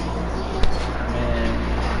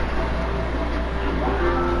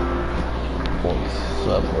 What's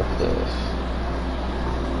up with this?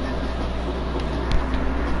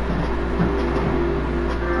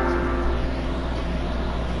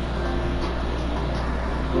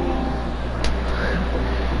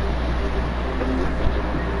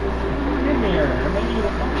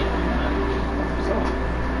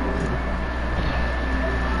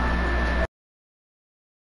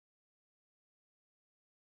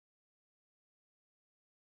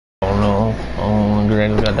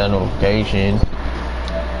 and got that notification.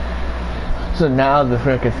 So now the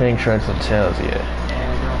freaking thing shreds the tells you.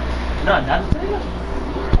 No, not the thing.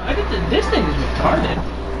 I get this thing is retarded.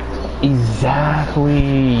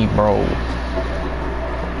 Exactly, bro.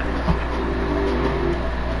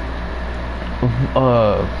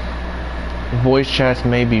 Voice chats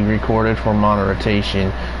may be recorded for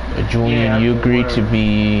monetization. Julian, you agree to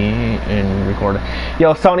be in recorded.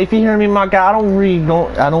 Yo, Sony, if you hear me, my guy, I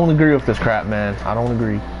don't agree with this crap, man. I don't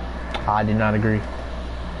agree. I did not agree.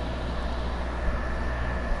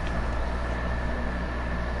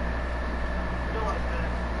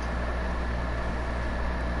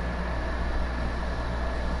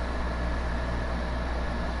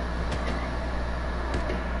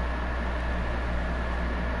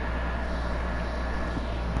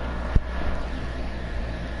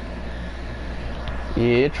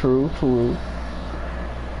 Yeah, true.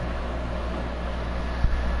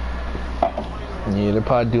 Yeah, they're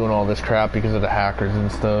probably doing all this crap because of the hackers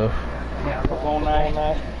and stuff. Yeah, all night.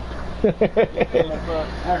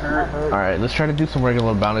 Alright, let's try to do some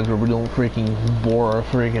regular bounties where we don't freaking bore our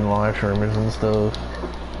freaking live streamers and stuff.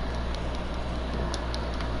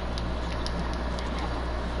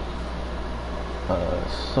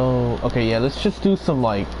 Okay, yeah, let's just do some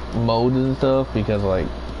like modes and stuff because like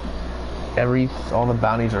all the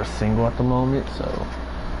bounties are single at the moment, so.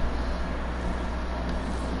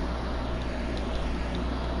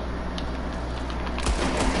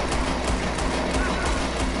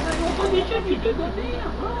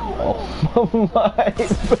 Oh my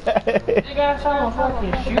bad. You got someone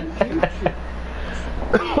fucking shoot.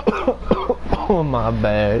 Oh my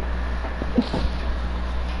bad.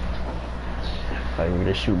 I didn't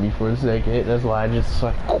gonna shoot me for a second. That's why I just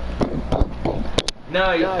like. No,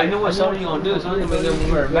 I know what Sony gonna do. Sony gonna make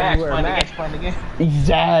them wear a mask playing the game.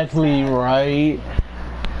 Exactly right.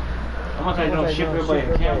 I'm gonna try to don't ship everybody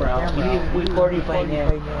a camera out. We record you playing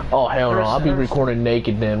game. Oh hell no! I'll be recording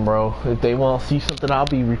naked then, bro. If they want to see something, I'll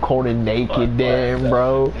be recording naked then,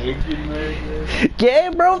 bro.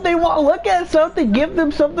 Yeah, bro. If they want to look at something, give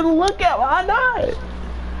them something to look at. Why not?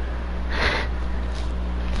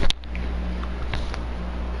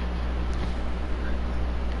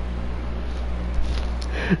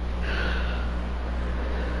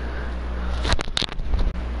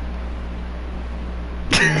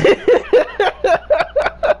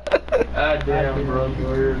 God damn, bro.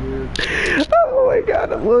 Oh my god,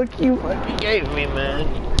 the look you fucking gave me, man.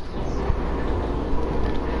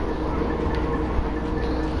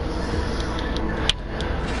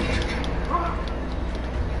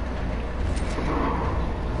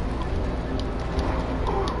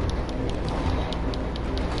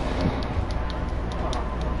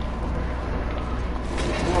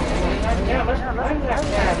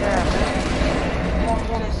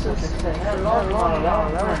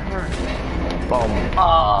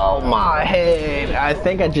 Oh my head! I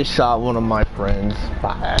think I just shot one of my friends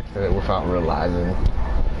by accident without realizing.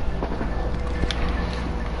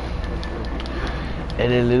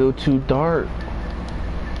 And a little too dark.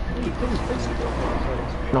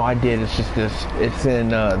 No, I did. It's just this. It's in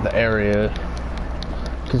the area.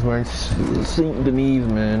 Cause we're in St. Denis,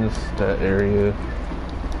 man. It's that area.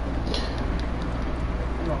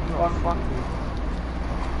 Fuck.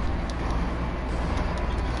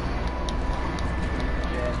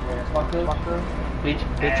 Fucker. Bitch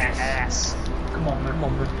ass. Come on, man.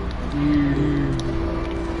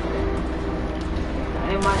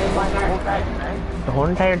 The whole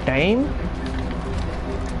entire time?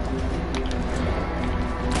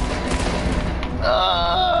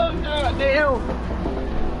 Oh, goddamn.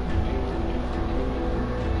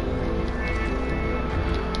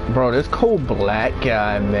 Bro, this cold black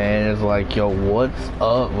guy, man, is like, yo, what's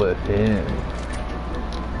up with him?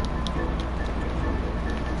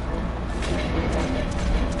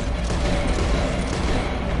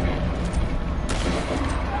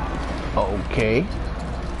 Okay.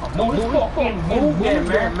 Move there,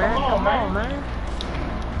 man. Come on, man.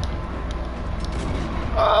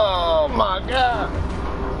 Oh my god.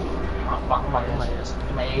 Fuck my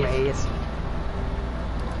ass.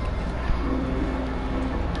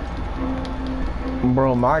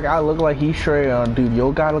 Bro, my guy look like he should, dude,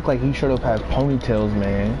 your guy look like he should have had ponytails,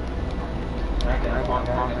 man.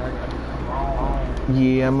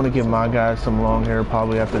 Yeah, I'm gonna give my guy some long hair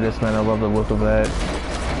probably after this, man. I love the look of that.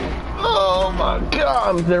 Oh my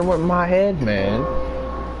god, there went my head, man.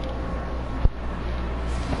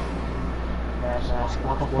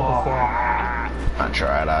 I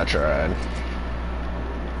tried.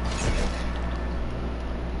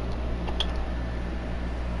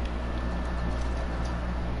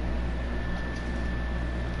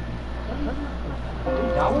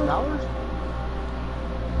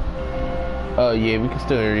 Yeah, we can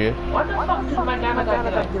still hear you. What the fuck did my guy like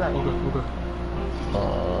that?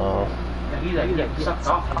 He's like sucked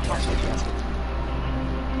off.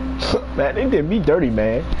 Man, they did me dirty,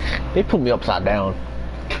 man. They put me upside down.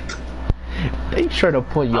 They try to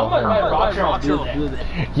put you I'm on. like Roger do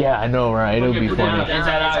that. Yeah, I know, right? It'll be funny.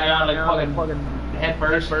 Inside out, like fucking head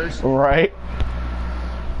first. Right?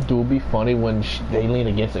 Dude, it'll be funny when they lean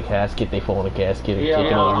against a casket, they fall in a casket and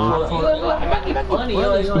kick it over.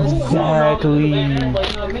 Exactly.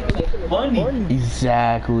 Funny.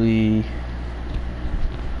 Exactly.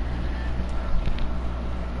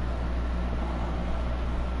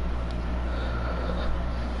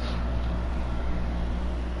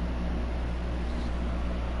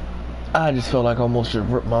 I just felt like I almost just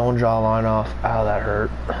ripped my own jawline off. Ow, that hurt.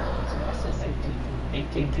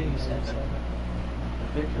 18 cents.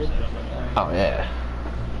 Oh, yeah.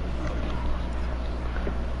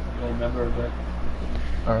 I remember, but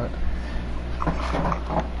Alright.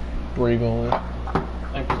 Where are you going with?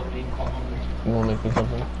 like being called hungry. You want to make me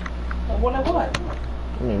something? What?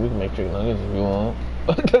 I mean, we can make chicken nuggets if you want.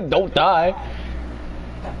 Don't die.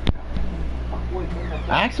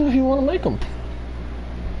 Ask him if you want to make them.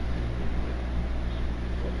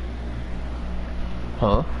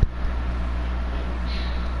 Huh?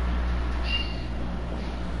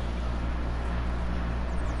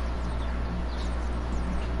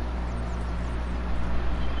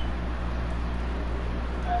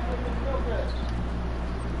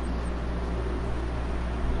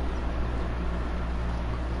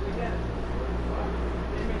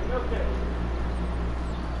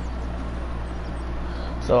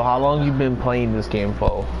 So how long you been playing this game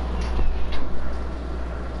for?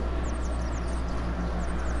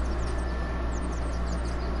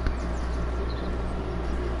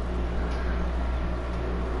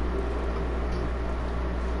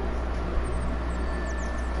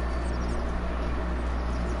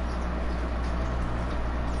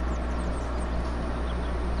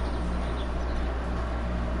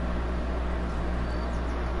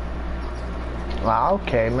 Ah,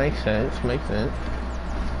 okay, makes sense, makes sense.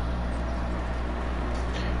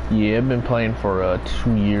 Yeah, I've been playing for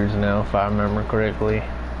 2 years now, if I remember correctly.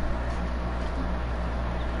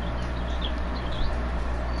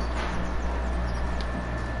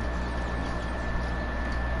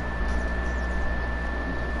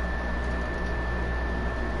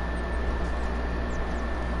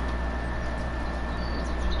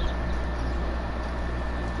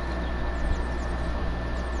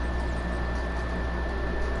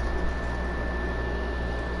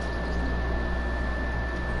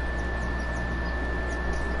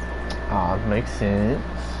 Ah, makes sense.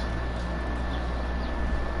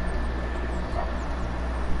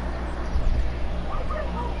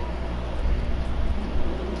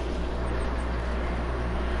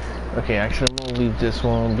 Okay, actually I'm gonna leave this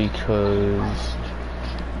one because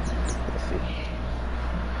let's see.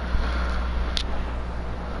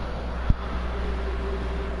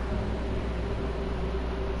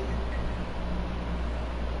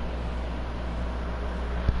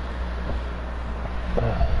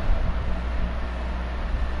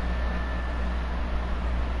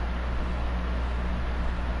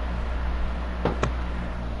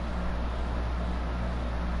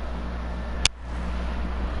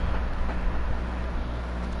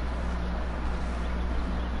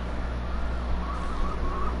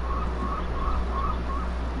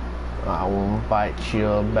 I will invite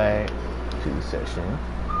you back to the session.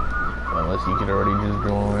 Unless you could already just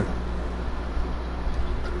join.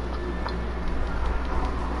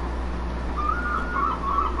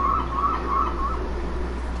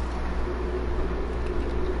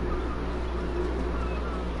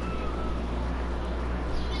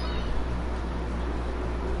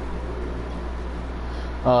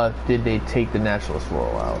 Did they take the naturalist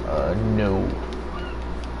roll out? No.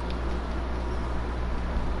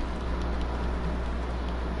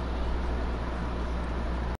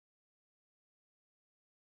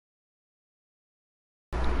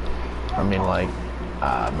 I mean, like,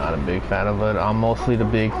 I'm not a big fan of it. I'm mostly the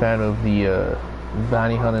big fan of the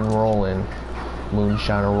bounty hunting roll and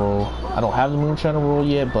moonshiner roll. I don't have the moonshiner roll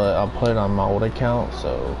yet, but I'll put it on my old account,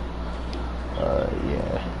 so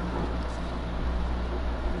yeah.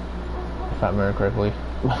 If I remember correctly.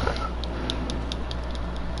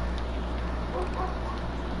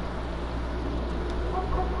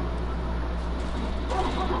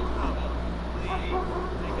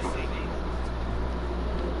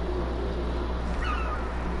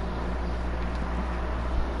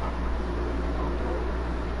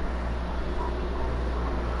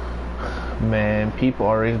 Man, people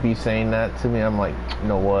always be saying that to me. I'm like, you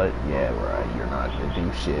know what? Yeah, right. You're not gonna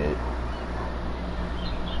do shit.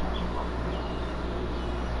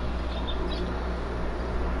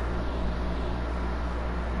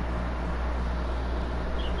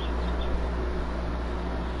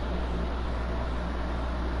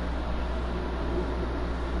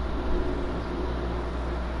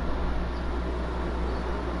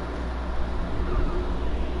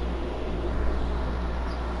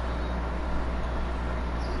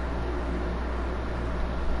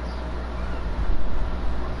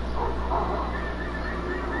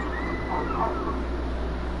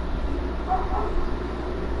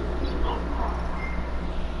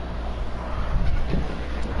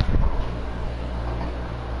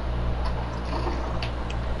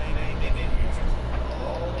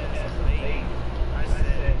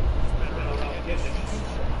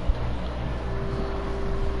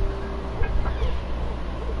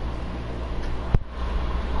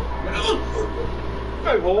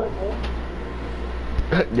 hole.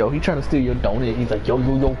 Yo, he trying to steal your donut. He's like, yo,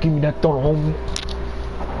 give me that donut, homie.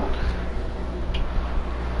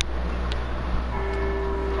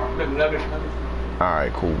 Nuggets.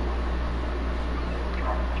 Alright, cool.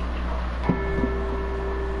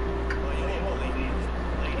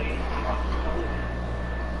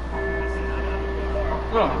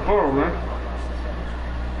 Oh, horrible, man.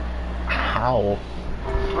 How?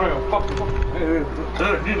 Oh, fuck.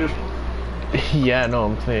 Jesus. Yeah, no,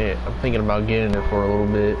 I'm thinking about getting it for a little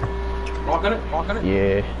bit. Walking it?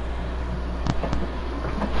 Yeah.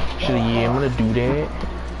 Actually, yeah, I'm gonna do that.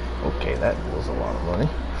 Okay, that was a lot of money.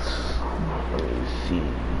 Let me see.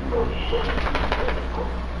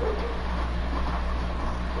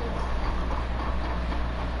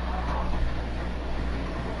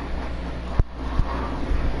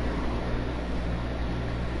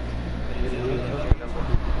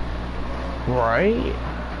 Right?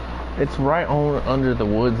 It's right on under the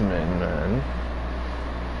woodsman, man.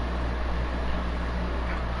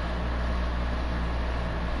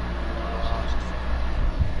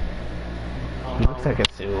 He looks like a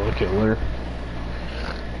serial killer.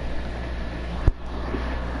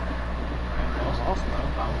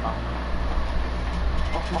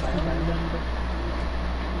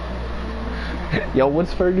 Yo,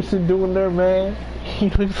 what's Ferguson doing there, man? He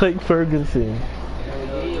looks like Ferguson.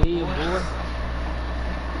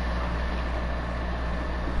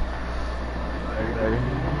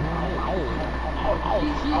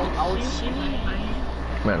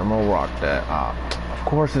 Man, I'm gonna rock that. Of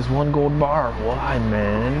course, it's 1 gold bar. Why,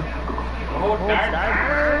 man? What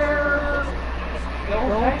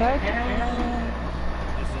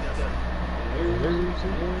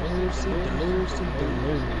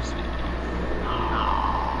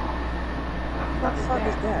the fuck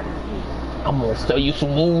is that? I'm gonna sell you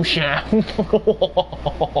some moonshine.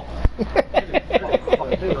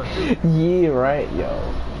 Yeah, right, yo.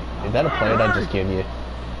 Is that a plant I just gave you?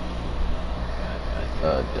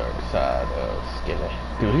 Dark side of skinny.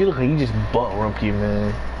 Dude, he look like he just butt rumped you,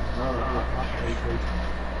 man.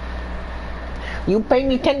 You pay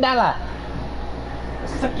me $10.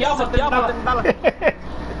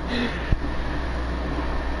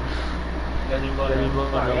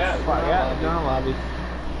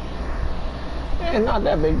 Yeah, not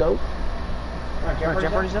that big though.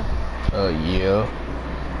 Yeah.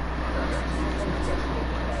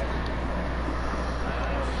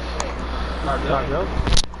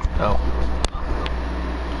 Oh.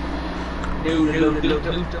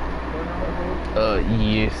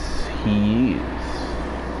 Yes, he is.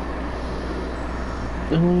 I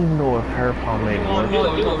don't even know if hair pomade works.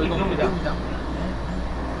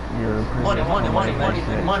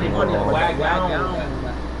 Wag down.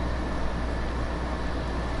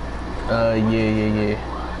 Yeah.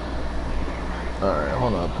 Alright,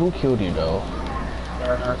 hold up. Who killed you though?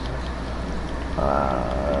 Alright,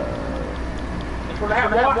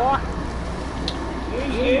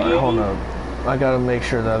 hold up. I gotta make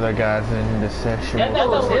sure the other guy's in this section. That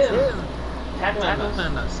was him.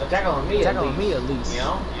 Tackling me at least. You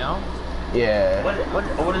know? Yeah. What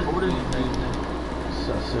is his name?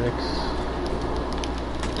 Sussex.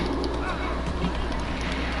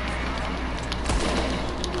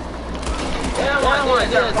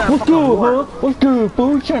 What's good, huh? What's good,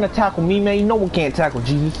 fool? You trying to tackle me, man? You know we can't tackle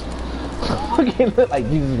Jesus. Fucking look like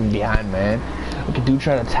Jesus from behind, man. Look at dude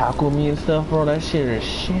trying to tackle me and stuff, bro. That shit is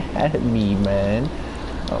shit at me, man.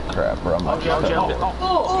 Oh crap, bro. I'm not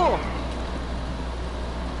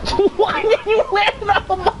Why did you land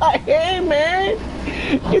on my head, man?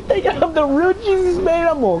 You think I'm the real Jesus, man?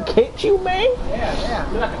 I'm gonna catch you, man? Yeah.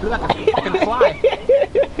 Look like a fucking fly.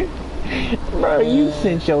 Bro, you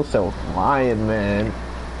sent yourself flying, man.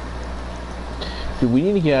 Dude, we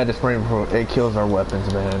need to get out of this frame before it kills our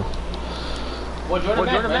weapons, man.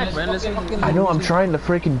 I know, I'm trying to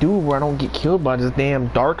freaking do it where I don't get killed by this damn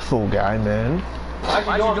Dark Soul guy, man.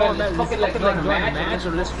 Why you doing that?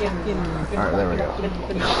 Alright, there we go. I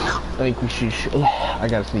think we should. I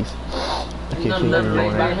gotta sneeze. Okay, so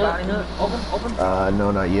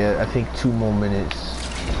no, not yet. I think 2 more minutes.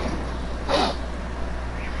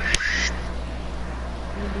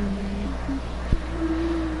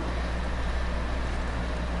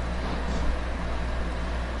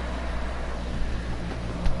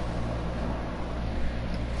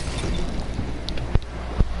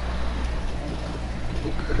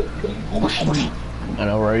 I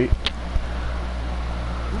know, right?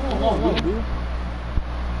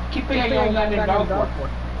 Keep it on that dark one.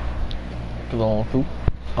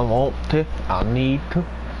 I want to. I need to.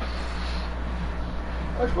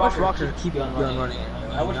 Which rockers keep gun running?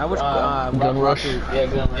 I wish Gun Rush. Yeah,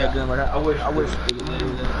 gun rush. Yeah, gun running. I wish.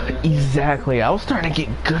 Exactly. I was starting to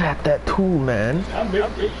get good at that tool, man. I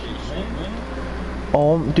built this shit, man.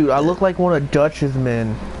 Oh, dude, I look like one of Dutch's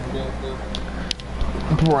men.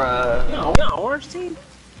 Bruh. No, orange team.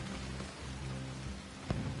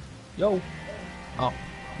 Yo. Oh.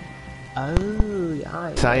 Oh,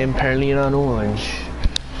 yeah. I am apparently on orange.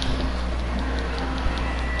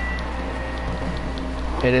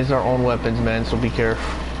 It is our own weapons, man, so be careful.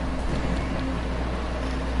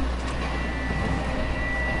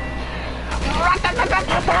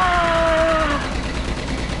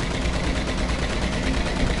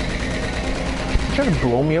 Trying to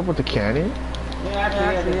blow me up with the cannon? Yeah,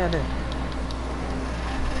 actually, Yeah, yeah.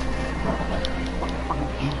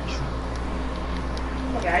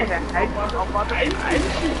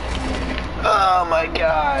 Oh my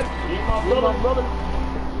god.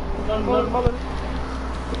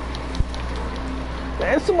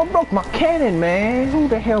 Man, someone broke my cannon, man. Who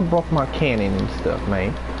the hell broke my cannon and stuff,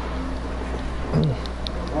 man?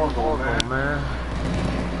 Man.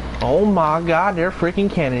 Oh my god, they're freaking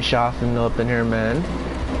cannon shots up in here, man.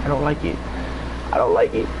 I don't like it. I don't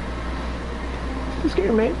like it. Too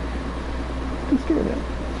scared, man. Too scared, man.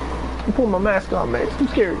 I'm pulling my mask on, man. It's too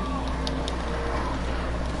scary.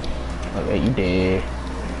 Okay, you dead.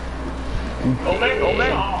 Oh man.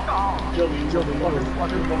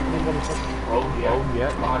 Oh, yeah.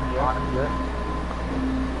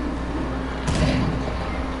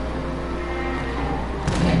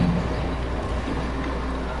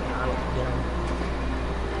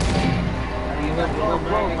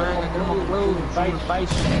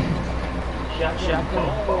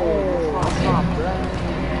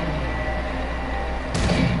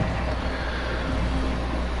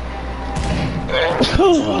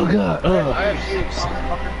 Oh god.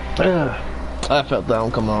 I felt that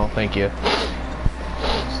one come on. Thank you.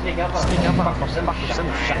 Sneak up on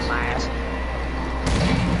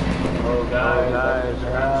Oh guys.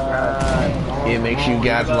 Yeah, make sure you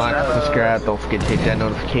guys like and subscribe. Don't forget to hit that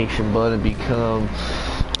notification button. Become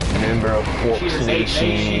a member of Forks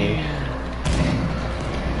Nation.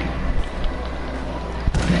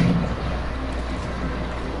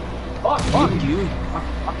 Fuck you.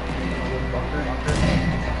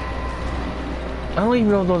 I don't even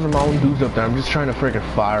know if those are my own dudes up there. I'm just trying to freaking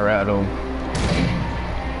fire at them.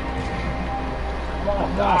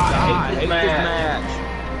 I hate this match.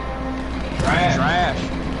 Trash.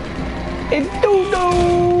 It's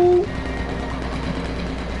doo-doo!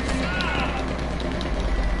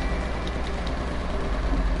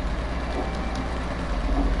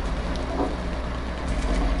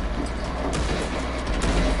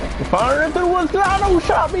 Fire if it was Lotto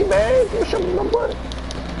shot me, man. You shot me in my butt.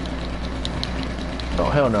 Oh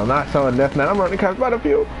hell no, not selling death, man. I'm running across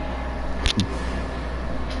Battlefield.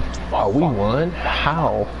 Oh, we won?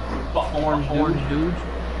 How? Orange dude.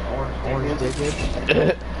 Orange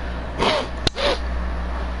dickhead.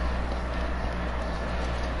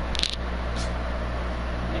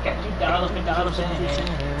 I got $2 in hand.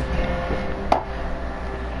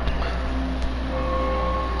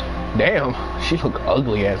 Damn, she look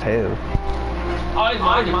ugly as hell. Oh, it's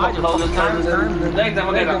mine. This time. Next time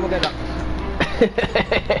we'll get up.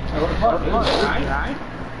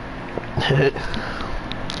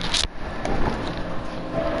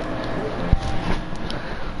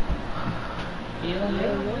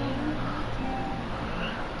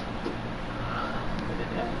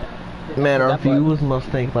 Man, our viewers must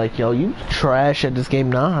think like, yo, you trash at this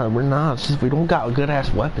game. Nah, we're not. It's just we don't got good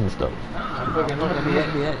ass weapons though.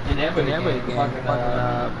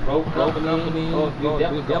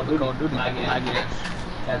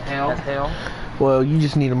 That's hell. Well, you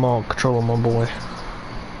just need them all. Control them, my boy.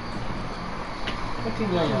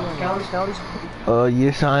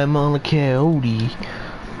 Yes, I am on the coyote.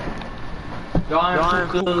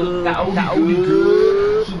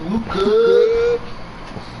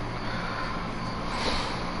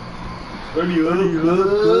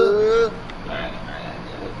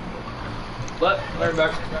 But, we're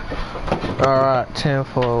back. Alright,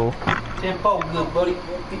 10-4. 10-4, good buddy.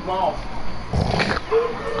 Keep them off.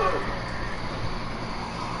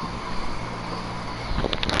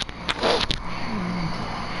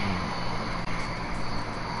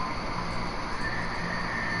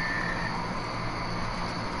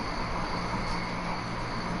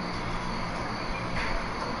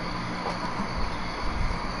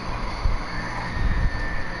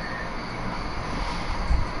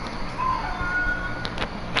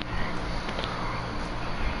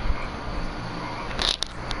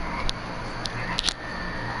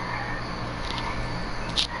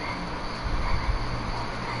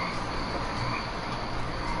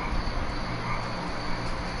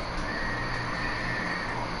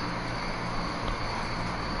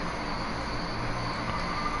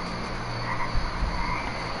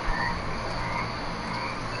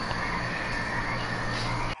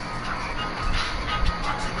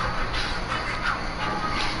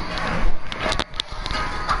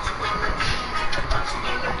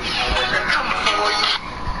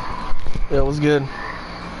 Yeah, what's good?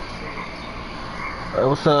 Alright,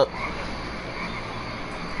 what's up?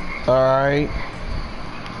 Alright.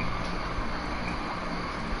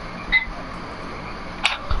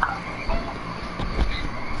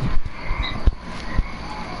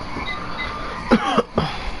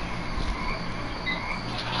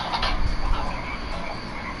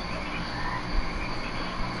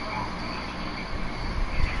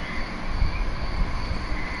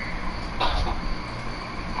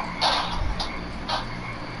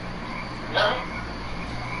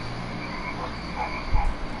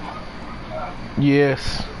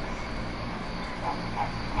 Yes.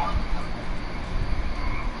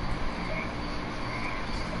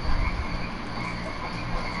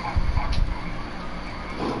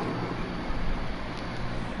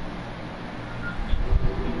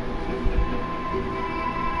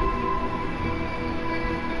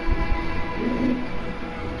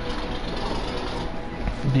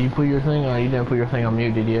 Did you put your thing on? You didn't put your thing on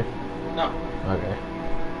mute, did you? No. Okay.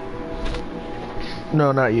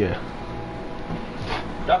 No, not yet.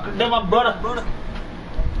 Doctor, they're my brother. Oh,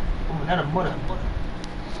 not a brother.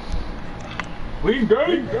 We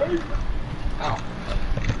gay. Ow.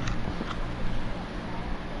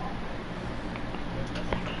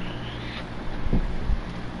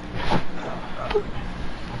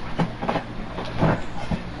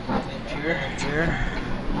 Cheer.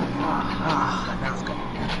 That's good.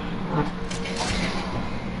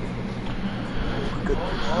 Good.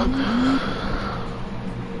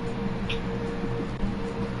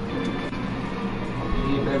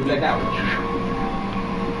 You better black out.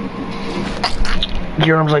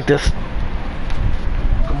 Your arms like this.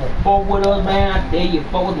 Come on, forward with us, man. I dare you,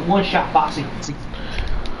 forward with one shot boxing. If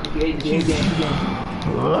you ate the cheese game.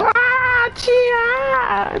 Ah,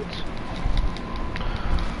 cheers!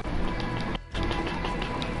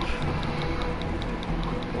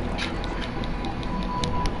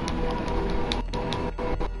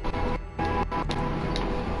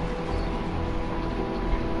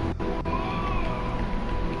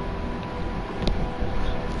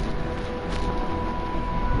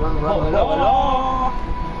 Hello.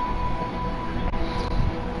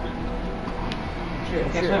 Shit,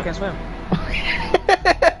 Can't swim.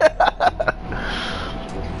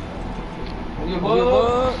 You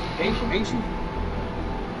bug. Asian.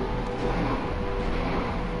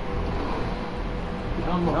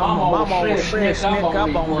 Mama will shred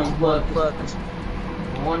up on these motherfuckers.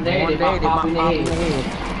 One day they might pop in the head.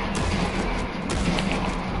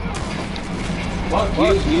 Fuck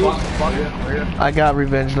you. I got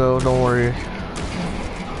revenge though, don't worry.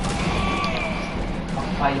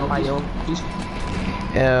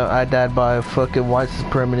 Yeah, I died by a fucking white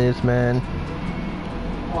supremacist, man.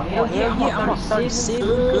 Oh, hell yeah, I'm a 37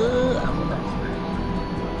 good.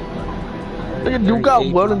 Look at dude got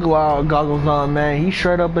welding goggles on, man. He's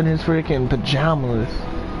straight up in his freaking pajamas.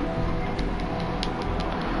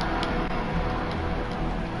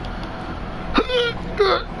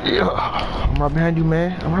 Yeah. I'm right behind you,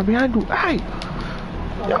 man. I'm right behind you. Hey!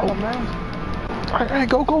 Yo. Hey,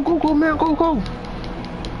 go, man. Go.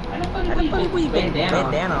 What you been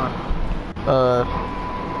down on?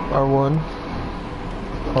 R1.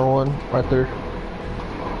 R1, right there.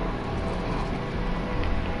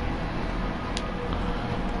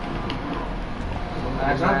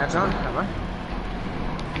 That's on.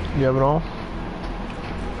 You have it on?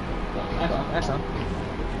 That's on.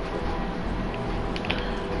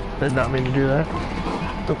 Did not mean to do that.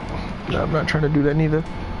 Oh, no, I'm not trying to do that neither.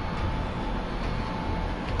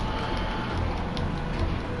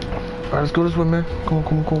 Alright, let's go this way, man. Come on.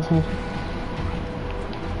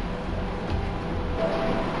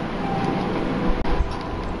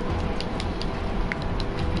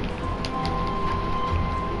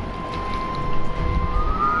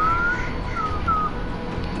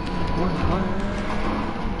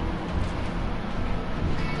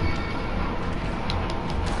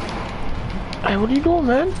 Hey, what are you doing,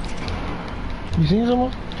 man? You seen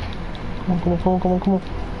someone? Come on.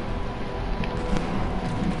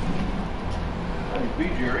 Hey, B.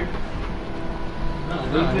 Jerry.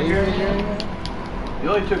 Jerry. You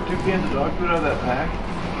only took 2 cans of dog food out of that pack?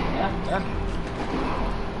 Yeah.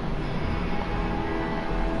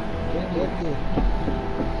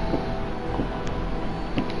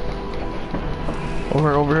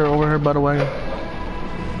 Over here by the wagon.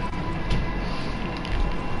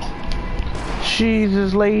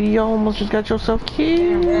 Jesus, lady, you almost just got yourself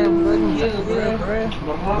killed.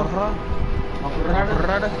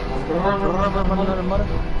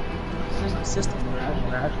 Sister.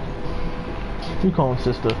 You call him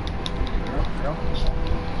sister.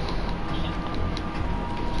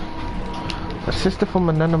 A sister from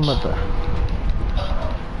another mother.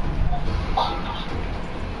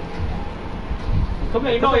 Come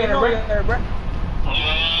here, you know you're bro.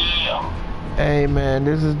 Hey man,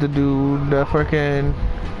 this is the dude, the freaking.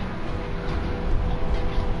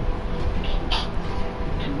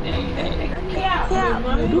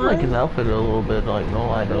 I do like his outfit a little bit, like no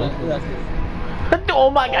lie though. Oh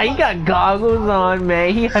my god, he got goggles on,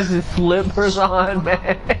 man. He has his slippers on,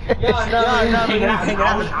 man. Hanging out in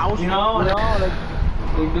the house, you know, like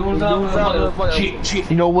they doing something.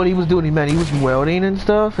 You know what he was doing, man? He was welding and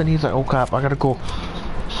stuff, and he's like, "Oh crap, I gotta go."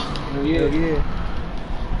 Yeah.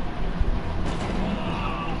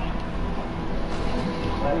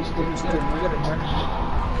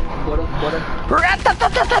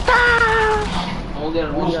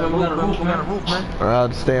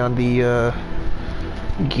 I'll stay on the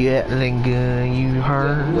Gatling gun, you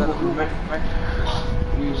heard?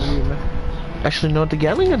 Actually, no, the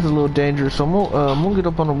Gatling gun's a little dangerous, so I'm gonna get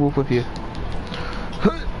up on the roof with you.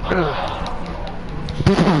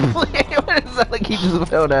 What is that? Like he just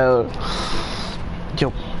fell out.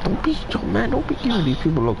 Yo, don't be giving these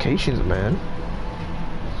people locations, man.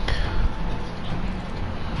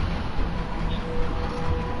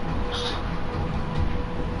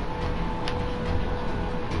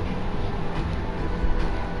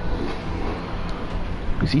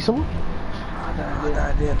 You see someone?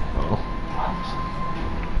 I did. Oh.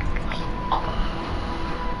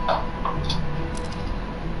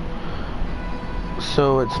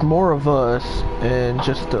 So it's more of us and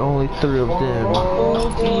just the only 3 of them.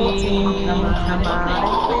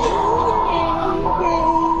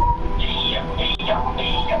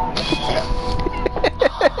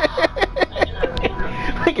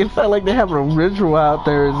 Like it sounds like they have a ritual out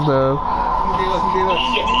there and stuff.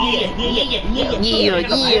 Yeah.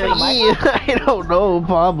 I don't know,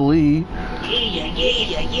 probably.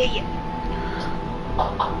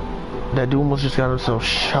 That dude almost just got himself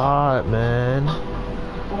shot, man.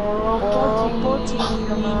 Come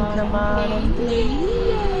on and play.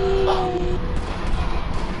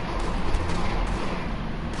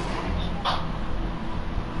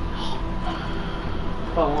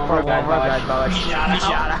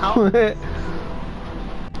 Shout out.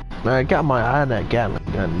 I got my eye on that Gatling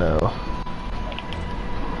gun though.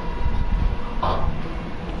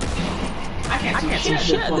 I can't see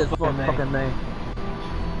shit this fucking thing.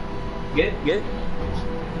 Get it?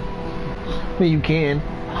 I mean, you can.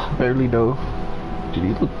 Barely though. Dude,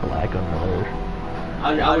 you look black on there.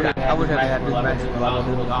 I would have had this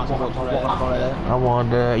I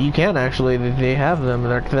want, you can actually, they have them,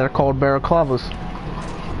 they're called balaclavas.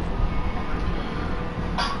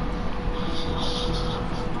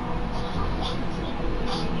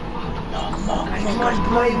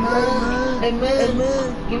 Hey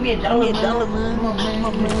man, give me a dollar, man.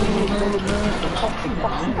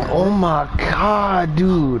 Oh my god,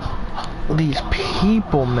 dude. These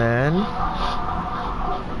people, man.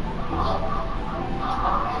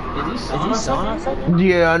 Is he son?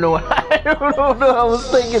 Yeah, I know. I don't know. I was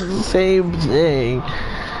thinking the same thing.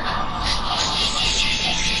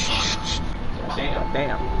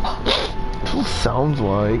 Damn. Who sounds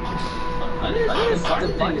like?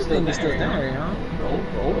 This thing is still there, you know?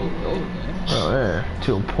 Oh yeah,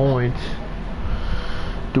 to a point.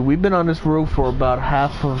 Dude, we've been on this road for about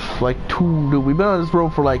half of like 2. Dude, we've been on this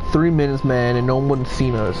road for like 3 minutes, man, and no one's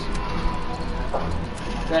seen us.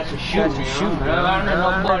 That's a shoot, man. I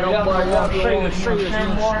don't know nobody else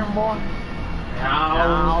saying more.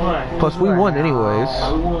 Plus, we won anyways.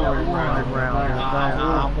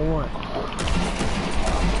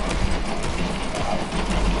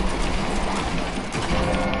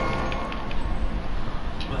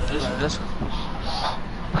 This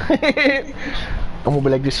I'm gonna be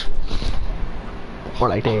like this. Or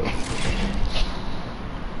like that.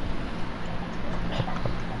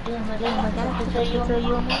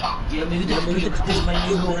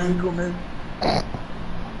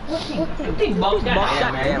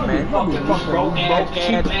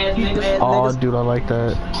 Oh, dude, I like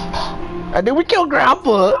that. And then we killed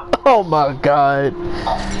Grandpa. Oh my god.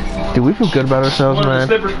 Dude, we feel good about ourselves, man.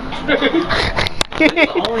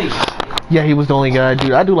 Yeah, he was the only guy,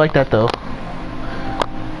 dude. I do like that though.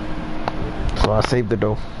 So I saved it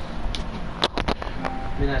though.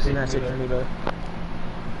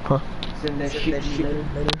 Huh?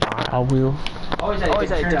 I will. Always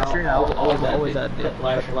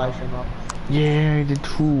Yeah, I did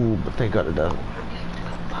too, but thank God it doesn't.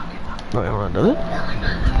 No, hold on, does it?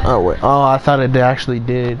 Oh wait. Oh, I thought it actually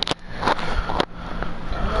did.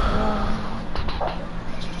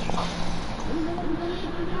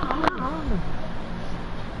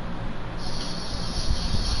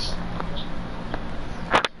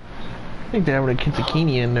 think they're having a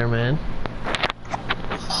zucchini in there, man.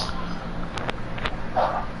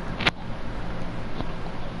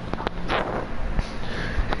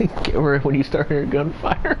 Get worried when you start hearing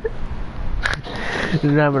gunfire.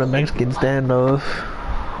 They're having a Mexican standoff.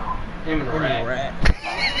 Him and a rat.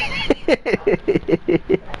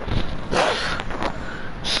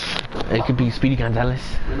 It could be Speedy Gonzalez.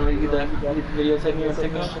 You know you get the video taking your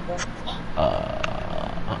TikTok?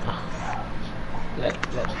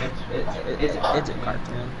 It's a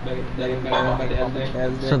cartoon.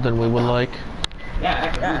 Something we would like. Yeah,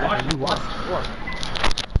 actually, we watched it.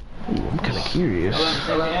 Ooh, I'm kind of curious.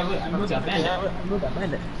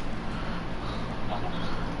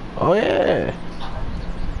 Oh yeah.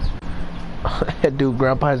 Dude,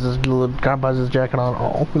 Grandpa's his jacket on.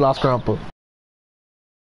 Oh, we lost Grandpa.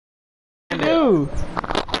 Dude.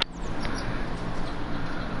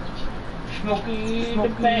 Smokey the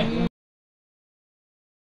Bang.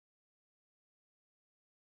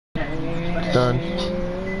 Done.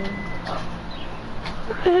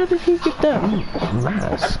 Where did he get that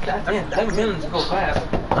mask? Damn, 10 minutes go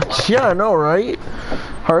fast. Yeah, I know, right?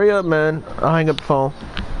 Hurry up, man. I'll hang up the phone.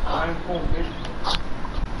 I'm cool, bitch.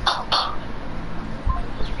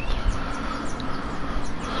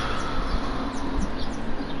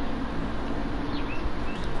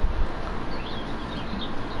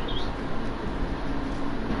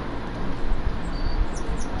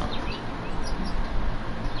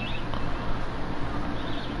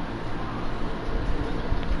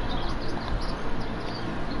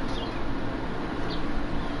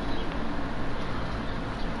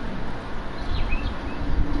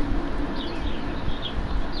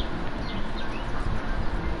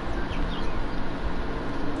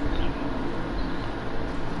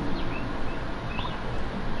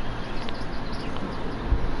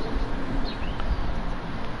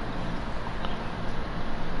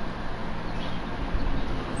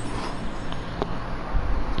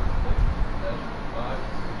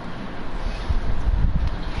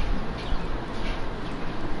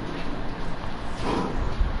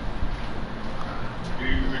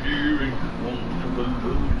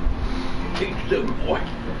 Boy.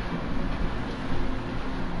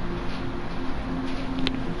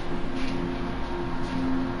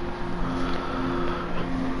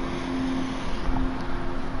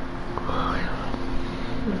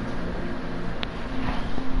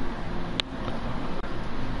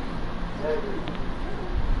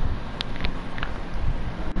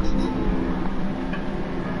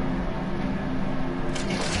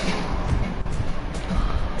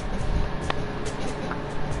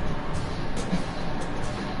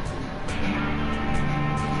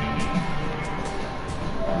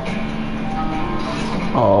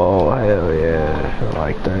 Oh, hell yeah. I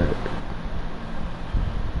like that.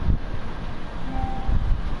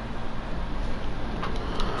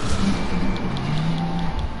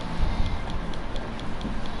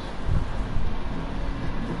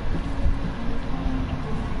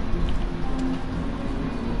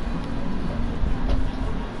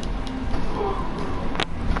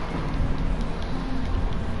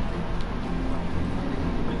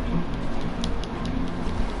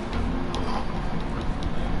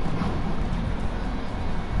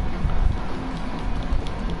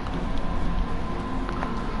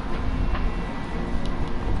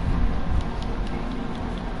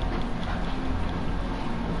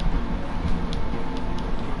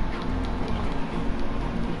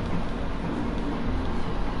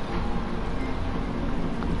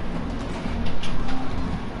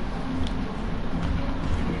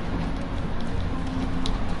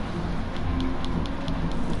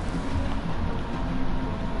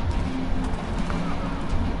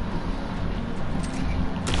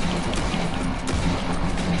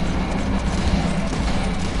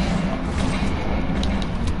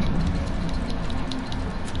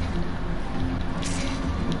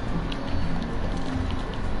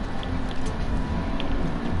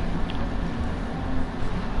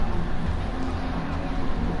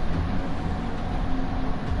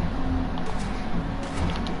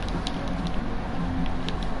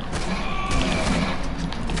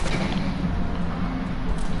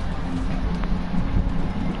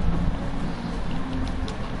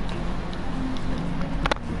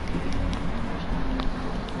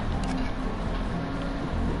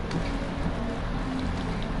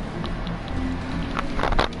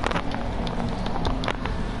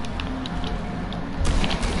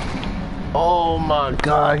 Oh my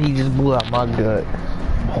god, he just blew out my gut.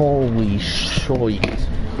 Holy shit.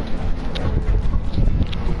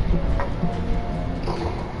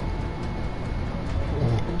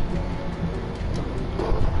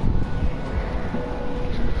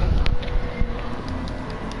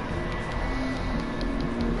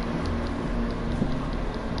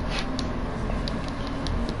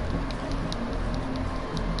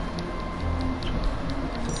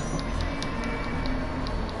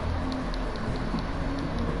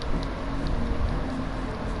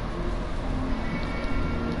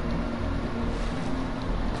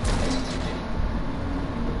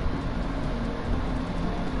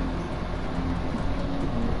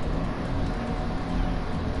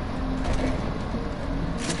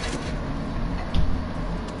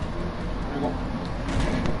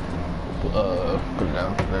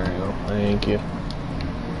 thank you.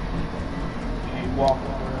 Ain't walking.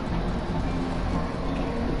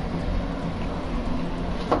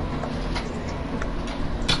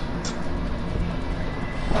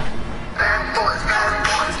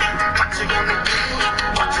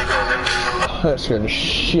 That scared the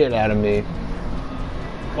shit out of me.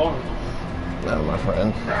 Going. No, my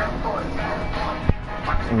friend.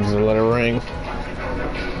 I'm just gonna let it ring.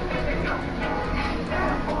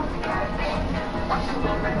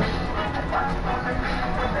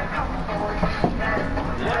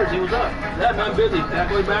 Anderson, what's up? That man busy.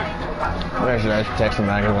 Halfway back. Actually, I should text him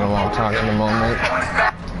back and let him while I'm talking in a moment.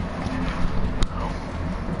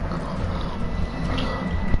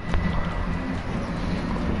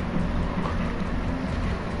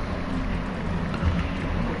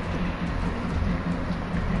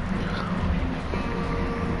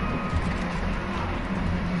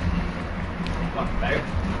 Fuck, babe.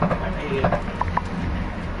 I'm an idiot.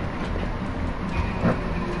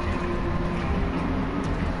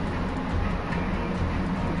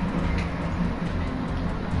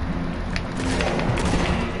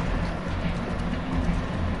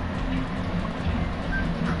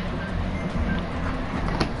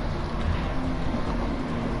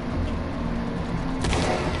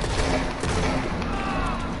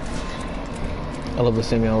 I love the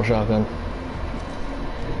semi-auto shotgun.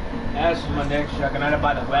 That's my next shotgun. I didn't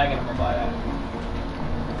buy the wagon, I'm gonna buy that.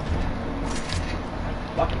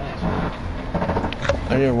 Fucking ass. I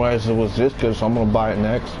didn't realize it was this good, so I'm gonna buy it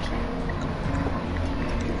next.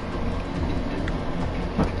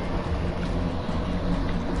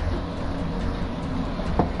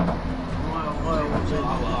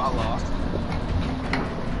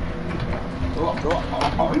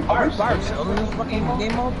 Are we by ourselves in this fucking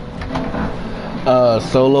game mode?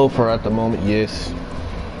 Solo for at the moment, yes.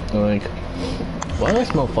 Like, why do I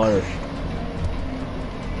smell fire?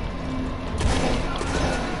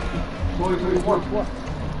 What?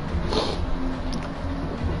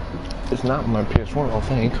 It's not my PS4, I don't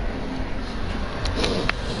think.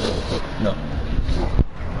 No.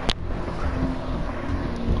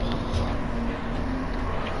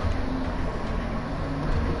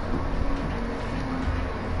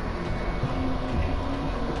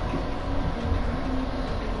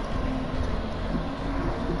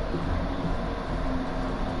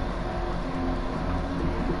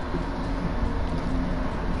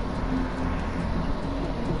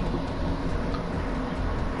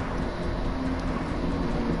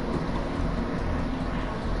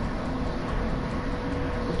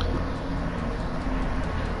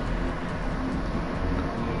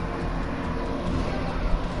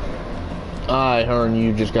 I heard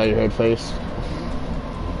you just got your head faced.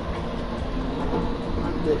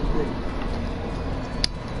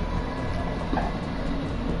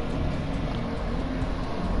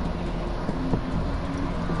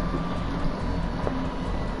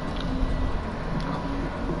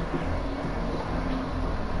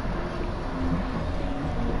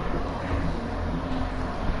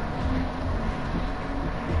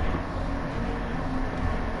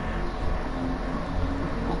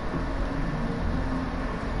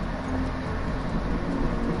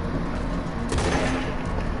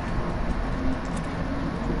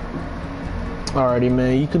 Alrighty,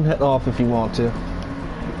 man, you can head off if you want to.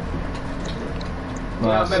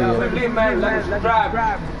 Yeah, See man, ya. leave, man. Like and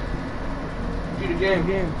subscribe. See the game.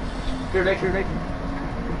 Here, next.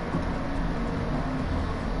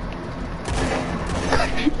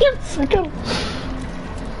 Yes, I got him.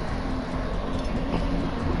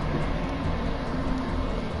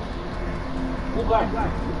 Cool guy.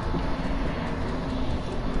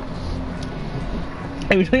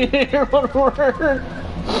 Hey, we didn't hear one word.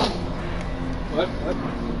 What?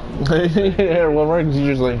 I didn't hear one word because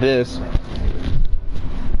you're just like this.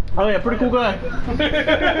 Oh yeah, pretty cool guy.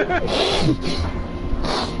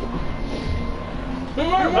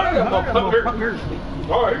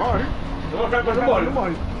 Alright.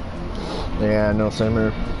 Yeah, no, same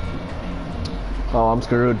here. Oh, I'm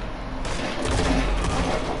screwed.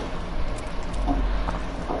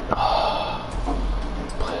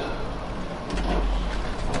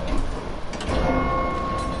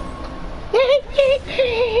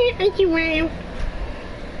 Thank you, Ram.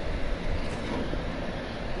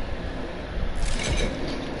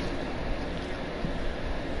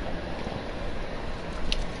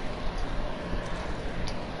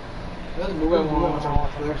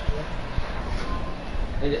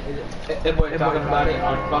 Everybody talking about it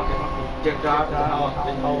on fucking TikTok, the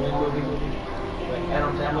Halloween movie. Like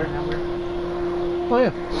Adam Sandler. Oh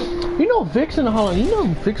yeah. You know Vixen the Halloween. You know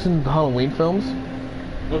Vixen the Halloween films.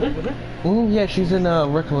 Yeah, she's in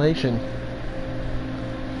Recollection.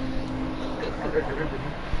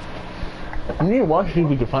 I need to watch see if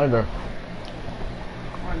we can find her.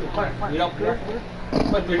 You don't care?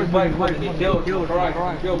 But there's somebody get killed. Kill,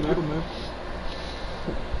 man.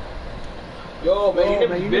 Yo, man, you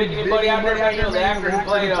never big anybody out there right now? The actor who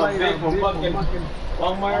played Vic from fucking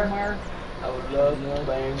Longmire? I would love to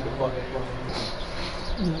bang the fucking.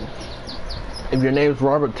 If your name's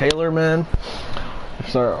Robert Taylor, man,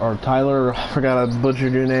 or Tyler, I forgot I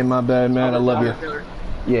butchered your name, my bad, man. I love you.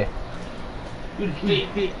 Yeah.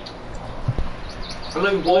 I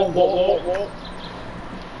live Walt.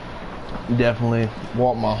 Definitely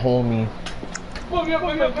want my homie.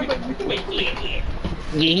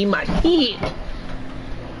 Yeah, he my kid.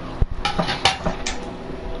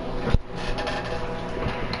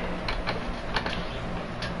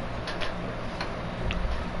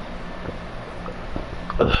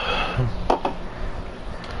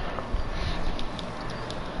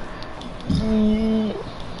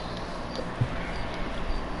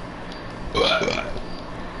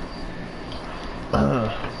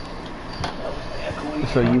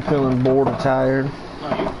 So you feeling bored or tired?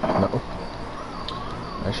 No.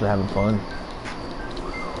 Actually having fun.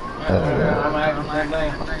 I'm having fun.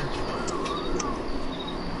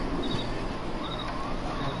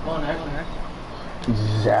 Fun, actually.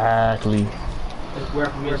 Exactly. It's where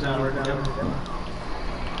from your sound right now.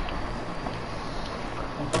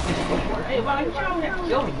 Hey, why you trying to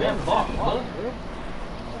kill me, man? Fuck, bud.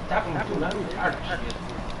 Tapping me too, man. I'm tired of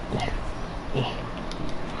shit.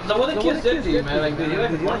 So what the kid said to you, man? Like, did you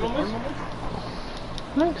like the one moment?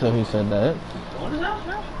 I think so, he said that. What is that,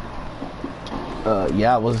 man?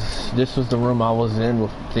 Yeah, this was the room I was in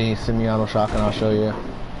with the semi-auto shotgun. I'll show you.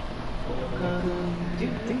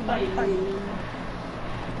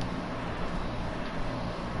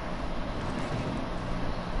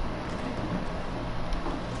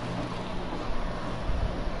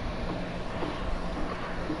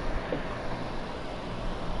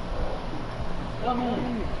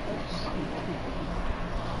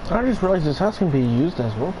 I just realized this house can be used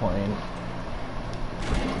as role playing.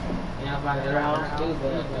 Yeah, by their house too,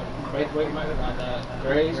 but great weight market on the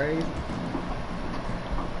Grays.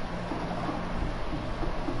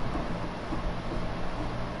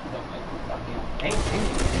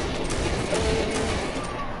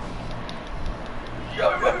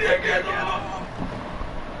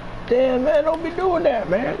 Damn, man, don't be doing that,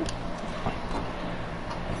 man.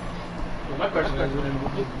 Well, my question is,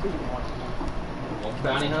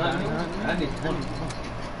 bounty hunting? I need money.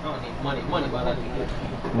 I don't need money, but I need it.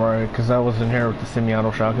 Right, because I was in here with the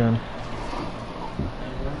semi-auto shotgun.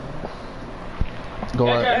 Go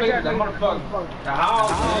right.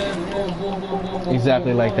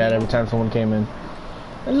 Exactly like that every time someone came in.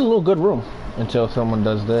 This is a little good room until someone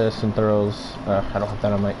does this and throws. I don't have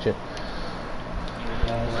that on my shit.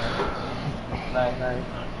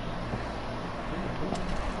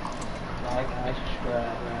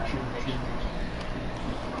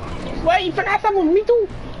 Wait, you forgot something? Me too.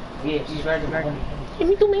 Yeah, she's very good. Yeah,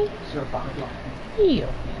 me too, man. Yeah.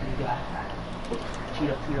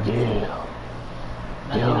 Cheetah. Yeah.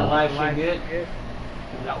 Not in the life, she good.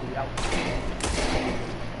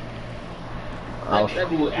 That's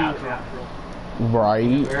cool outro.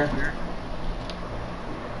 Right.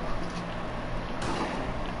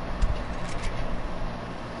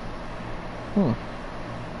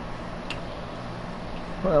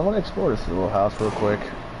 Well, I want to explore this little house real quick.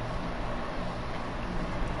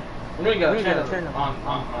 You know you got a chance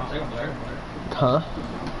on second player. Huh?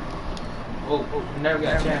 Oh, you never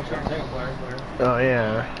got a chance on second player. Oh,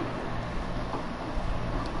 yeah.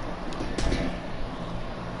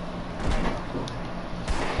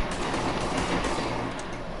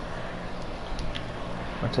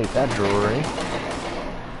 I'll take that jewelry.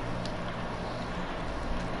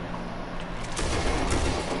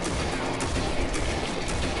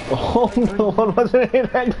 Oh no, what was it in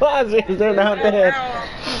that closet? They're out there.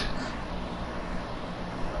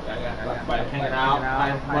 By hanging out,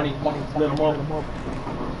 money, split them up.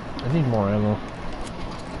 I need more ammo.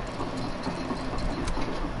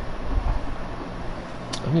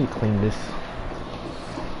 I need to clean this.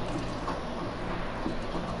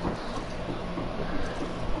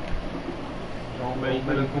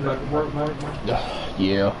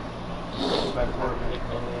 Yeah.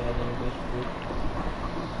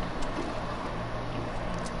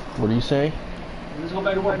 What do you say? Let's go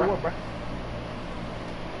back to work, bro.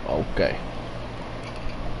 Okay.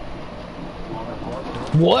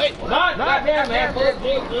 What? God damn, man.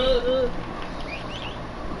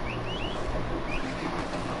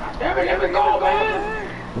 Damn it, let me go, man.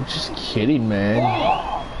 I'm just kidding, man.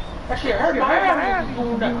 That shit hurt my hand.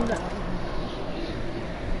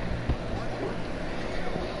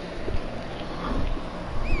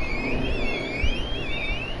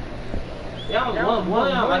 Ja,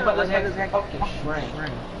 William, einfach das Heck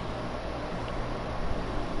aufgeschränkt.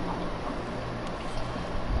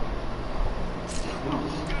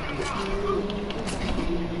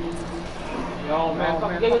 Yo, man,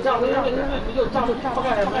 fuck, you tell me, fuck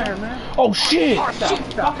out here, man. Oh shit! Fuck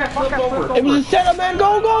that flip over. It was a setup, man.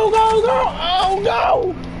 Go, go, go, go! Oh,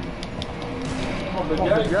 go! Come on,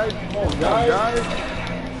 guys. Come on, guys.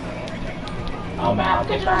 Oh, man,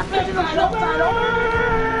 get your fist right over.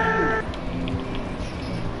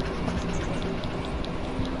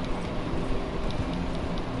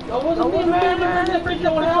 Yo, what's up, man? That freak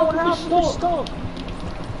going out. We stole.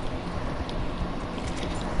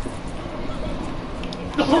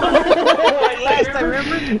 Last time,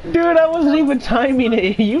 remember? Dude, I wasn't even timing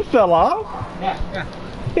it. You fell off. Yeah.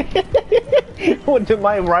 Went to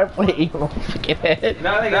my right foot, you know, freaking head.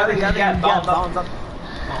 No, I think he got bounds up.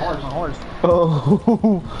 My horse.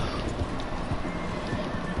 Oh.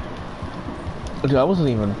 Dude, I wasn't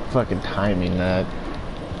even fucking timing that.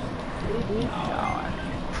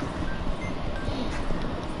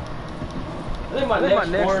 I think my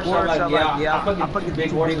next horse, I'm like, yeah, I fucking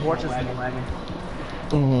big horses in the wagon.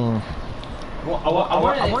 I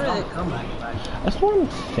wanted to come back. That's what I'm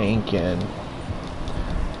thinking.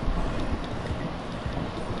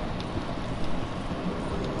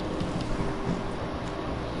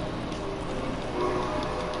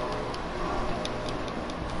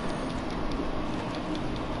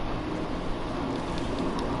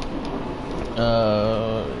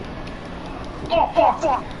 Oh,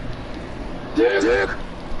 fuck! Dick!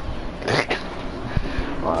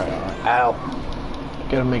 Alright, ow.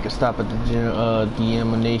 Gotta make a stop at the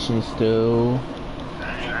Emanation still.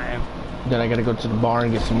 Then I gotta go to the bar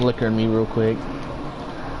and get some liquor in me real quick.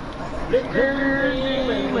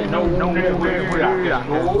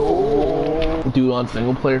 Dude, on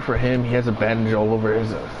single player for him, he has a bandage all over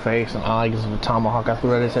his face and eye because of a tomahawk I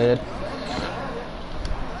threw at his head.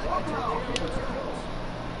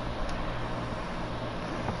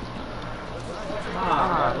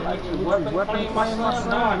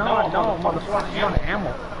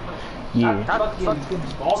 Yeah.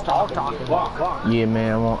 Yeah,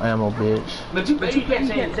 man, I want ammo, bitch. But you can't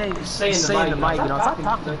say in the mic, you know. Stop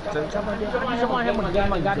talking to somebody. I just want him to get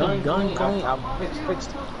my goddamn gun clean. I'm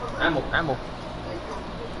fixed. Ammo.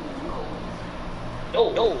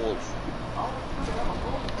 Yo.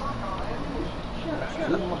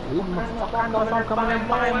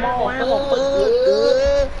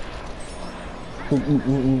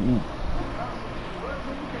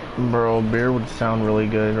 Bro, beer would sound really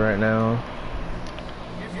good right now.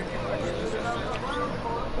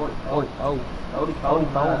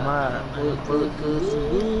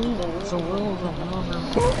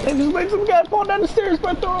 They just made some guy fall down the stairs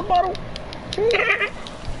by throwing a bottle.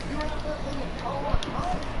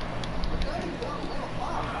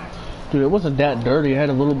 Dude, it wasn't that dirty. It had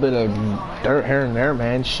a little bit of dirt here and there,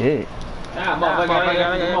 man. Shit. You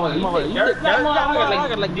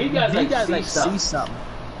guys see something.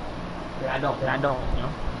 I don't, you know.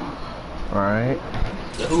 Alright.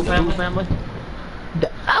 The Who family? The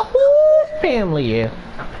Who family, yeah.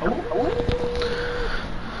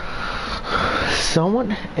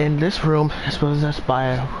 Someone in this room is possessed by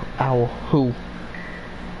a owl. Who?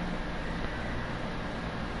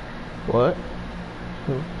 What?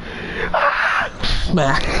 Who?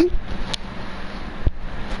 Smack.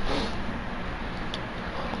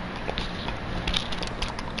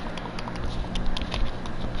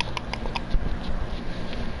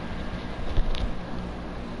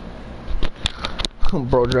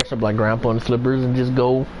 Bro, dress up like grandpa in slippers and just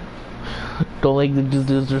go. Don't like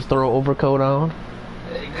just throw an overcoat on.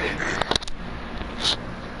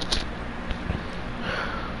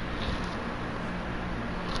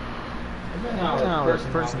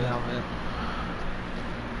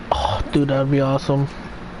 Oh, dude, that'd be awesome.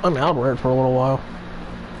 I mean, I'll wear it for a little while.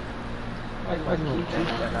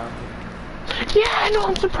 Yeah, I know,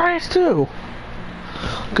 I'm surprised too.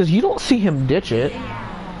 Because you don't see him ditch it.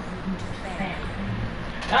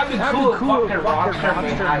 That'd be cool if fucking Rockstar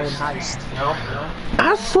made heist, you know?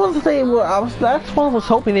 That's what that's what I was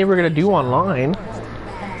hoping they were gonna do online.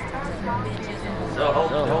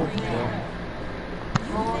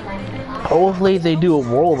 Hopefully they do a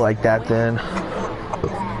world like that then.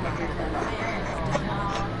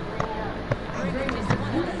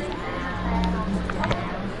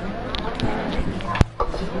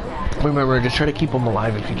 Remember, just try to keep them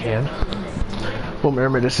alive if you can. But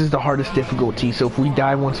remember, this is the hardest difficulty, so if we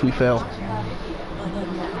die once, we fail.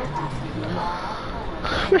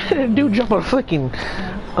 Man, dude jump on a freaking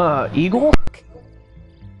eagle?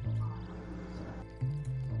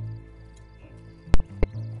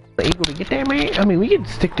 The eagle to get that, man? I mean, we could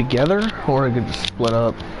stick together, or we could just split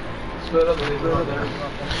up. Split up and leave it there.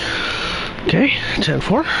 Okay,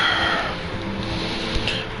 10-4.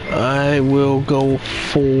 I will go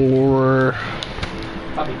for...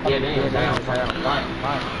 Probably get in downtown.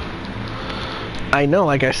 I know,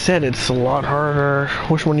 like I said, it's a lot harder.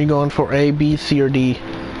 Which one are you going for? A, B, C, or D?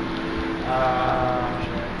 I'll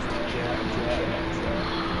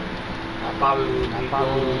probably be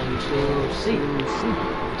going to C.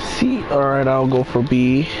 C? Alright, I'll go for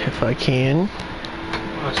B if I can.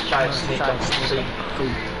 Let's try to sneak up to C.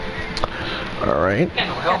 Alright. Got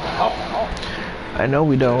no help. I know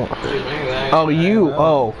we don't. Oh, you.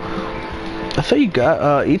 Oh. I thought you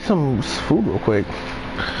got, eat some food real quick.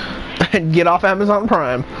 And get off Amazon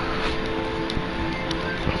Prime.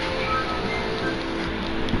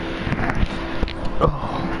 Oh.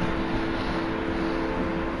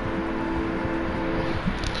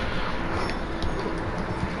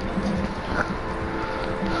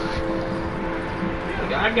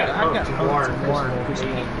 I got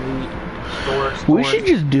We should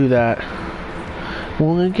just do that.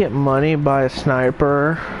 When we get money, buy a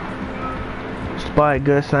sniper. Just buy a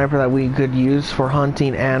good sniper that we could use for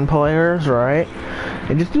hunting and players, right?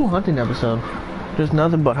 And just do a hunting episode. Just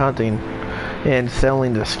nothing but hunting. And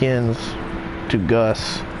selling the skins to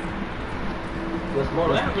Gus.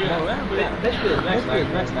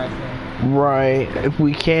 Right, if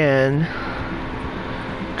we can.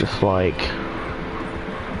 Just like...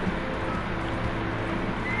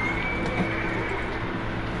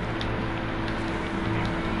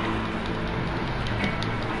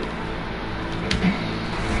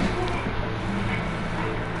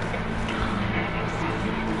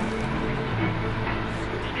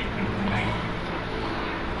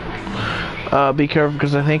 be careful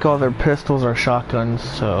because I think all their pistols are shotguns,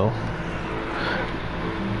 so...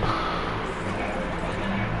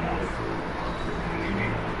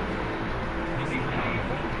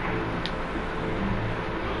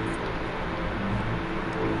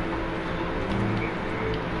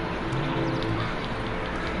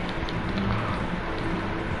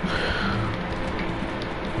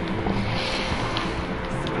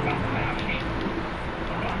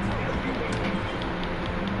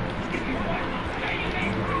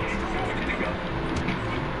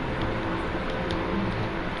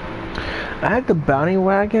 I had the bounty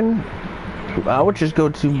wagon. I would just go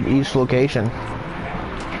to each location.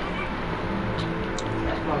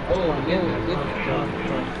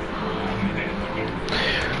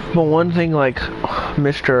 But one thing, like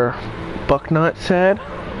Mr. Bucknut said,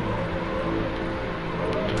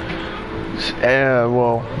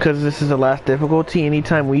 well, because this is the last difficulty,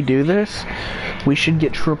 anytime we do this, we should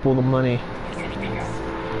get triple the money.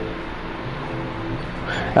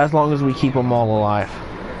 As long as we keep them all alive.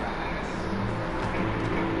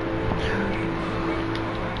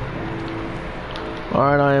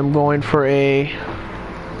 Alright, I am going for a...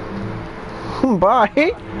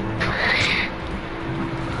 Bye!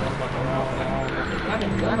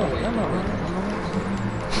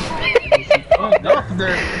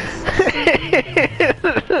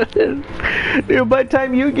 Dude, by the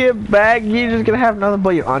time you get back, you're just gonna have nothing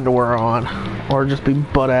but your underwear on. Or just be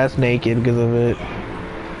butt-ass naked because of it.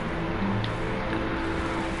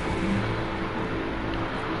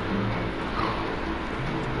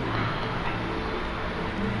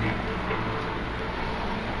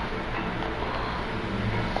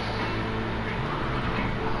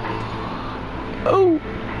 Oh!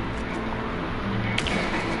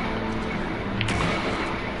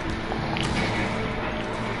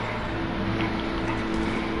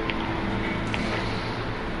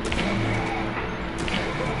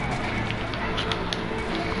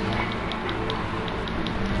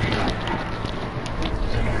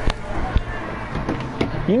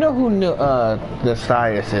 You know who knew, the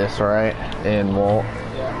Stias is, right? In Walt.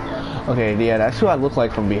 Yeah. Okay, yeah, that's who I look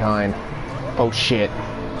like from behind. Oh shit.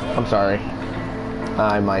 I'm sorry.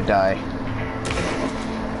 I might die.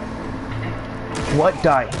 What?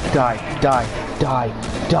 Die,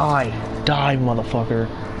 motherfucker.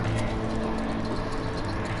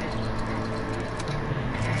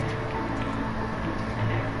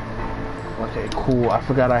 Okay, cool. I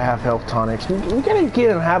forgot I have health tonics. We gotta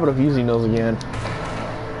get in the habit of using those again.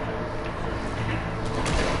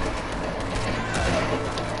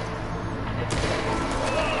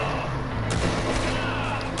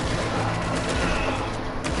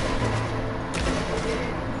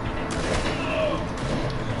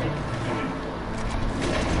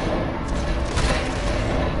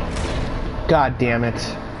 God damn it.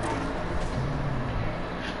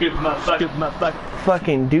 Skip my fuck.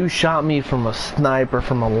 Fucking dude shot me from a sniper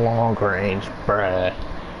from a long range, bruh.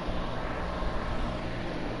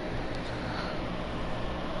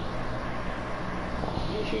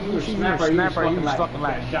 You were snapper, you was fucking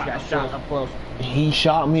like, you got shot up close. He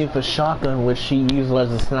shot me with a shotgun, which he used as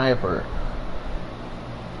a sniper.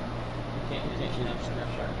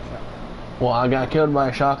 Well, I got killed by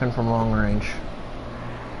a shotgun from long range.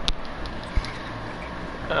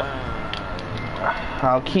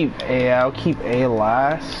 I'll keep A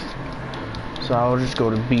last. So I'll just go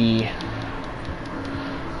to B.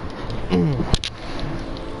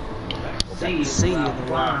 See you,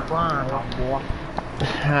 blind, boy.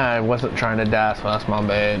 I wasn't trying to dash, so that's my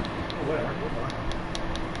bad.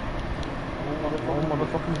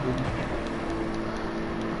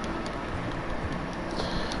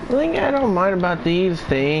 The thing I don't mind about these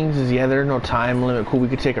things is, yeah, there's no time limit. Cool, we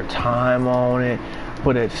could take our time on it,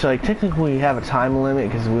 but it's like technically we have a time limit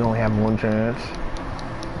because we only have one chance.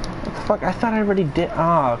 What the fuck? I thought I already did.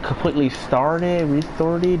 Completely started,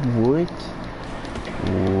 restarted. What?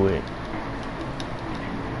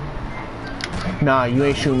 Nah, you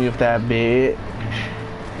ain't shooting me with that bitch.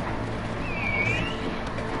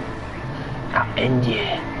 I'll end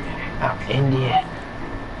ya. I'll end ya.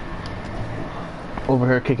 Over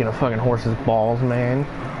here kicking a fucking horse's balls, man.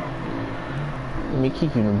 Let me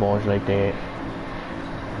keep your balls like that.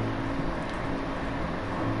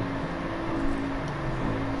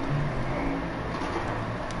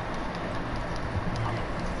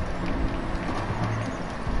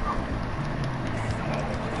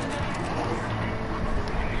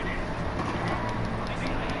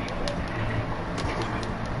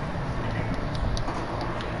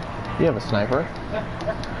 You have a sniper?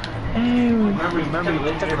 Remember you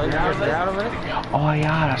took it out of it? Oh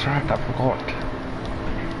yeah, that's right, I forgot.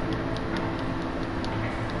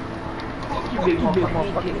 You big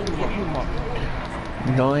motherfucker.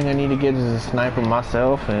 The only thing I need to get is a sniper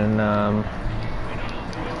myself, and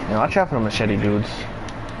I'll chop on machete dudes.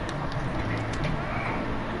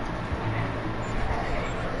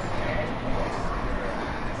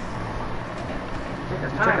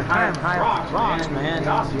 Rocks, man.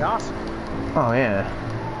 That would be awesome. Oh yeah.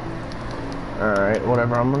 Alright,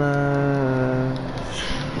 whatever, I'm gonna...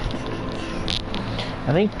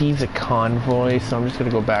 I think B's a convoy, so I'm just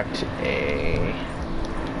gonna go back to A.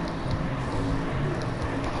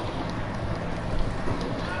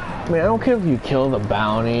 I mean, I don't care if you kill the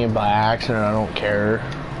bounty by accident, I don't care.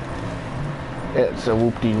 It's a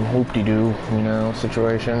whoop-de-doo, you know,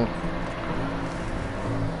 situation.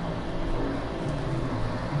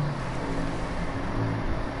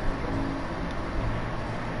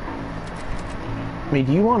 I mean,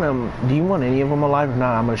 do you want any of them alive? If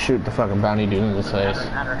not, I'm gonna shoot the fucking bounty dude in his face.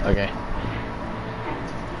 Okay.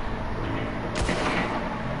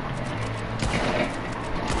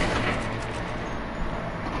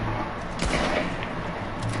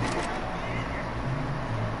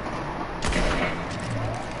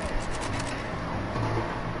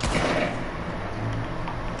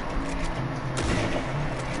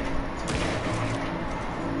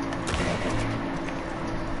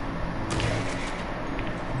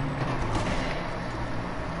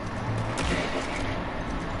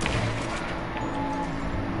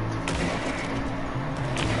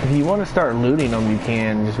 If you want to start looting them, you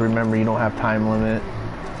can. Just remember you don't have time limit.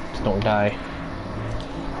 Just don't die.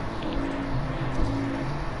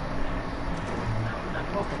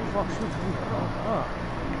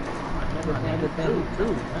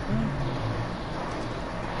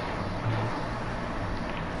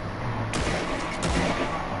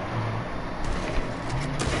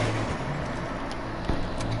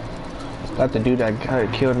 Got the dude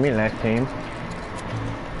that killed me last time.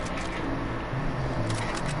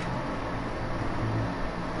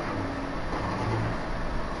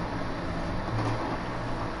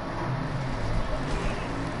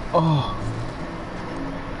 Oh.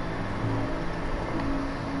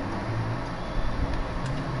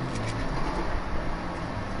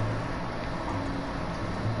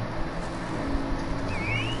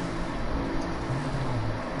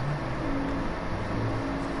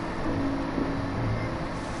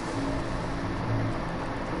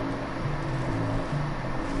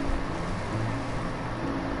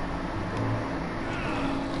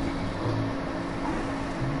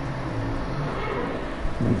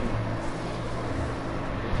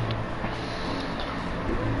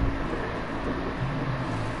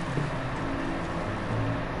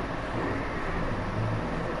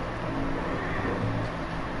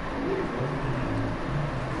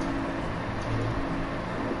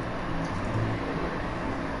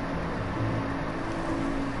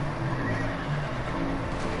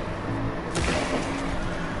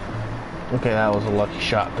 Okay, that was a lucky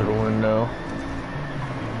shot through the window.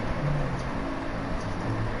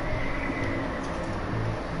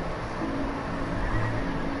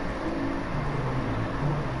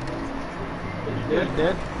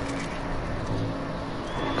 Dead.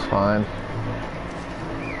 It's fine.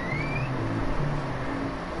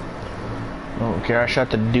 I don't care. I shot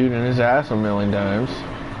the dude in his ass a million times.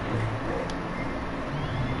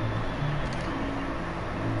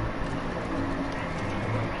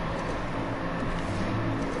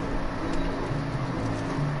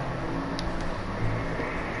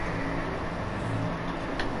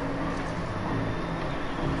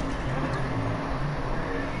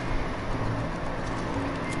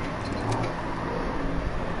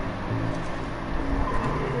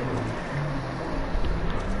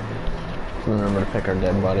 Remember to pick our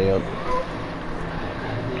dead body up.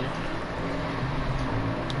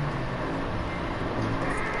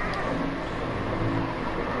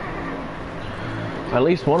 At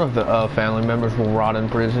least one of the family members will rot in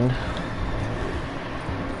prison.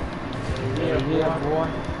 Yeah, boy.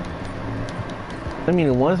 I mean,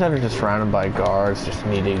 the ones that are just surrounded by guards just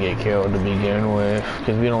need to get killed to begin with,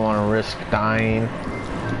 because we don't want to risk dying.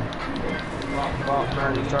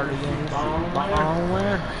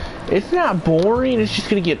 It's not boring, it's just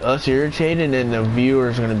gonna get us irritated, and the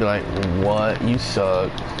viewers are gonna be like, what? You suck.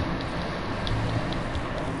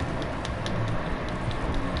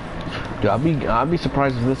 Dude, I'd be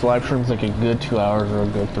surprised if this live stream's like a good 2 hours or a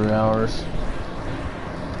good 3 hours.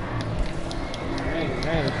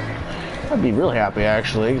 I'd be really happy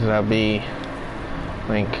actually, because that'd be, I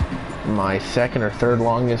think, my second or third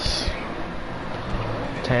longest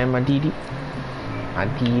time I did it.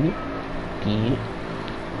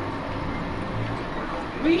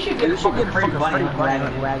 We should get a fucking free bunny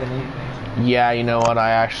wagon. Yeah, you know what?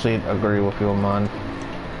 I actually agree with you, man.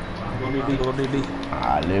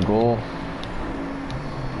 Ah, legal.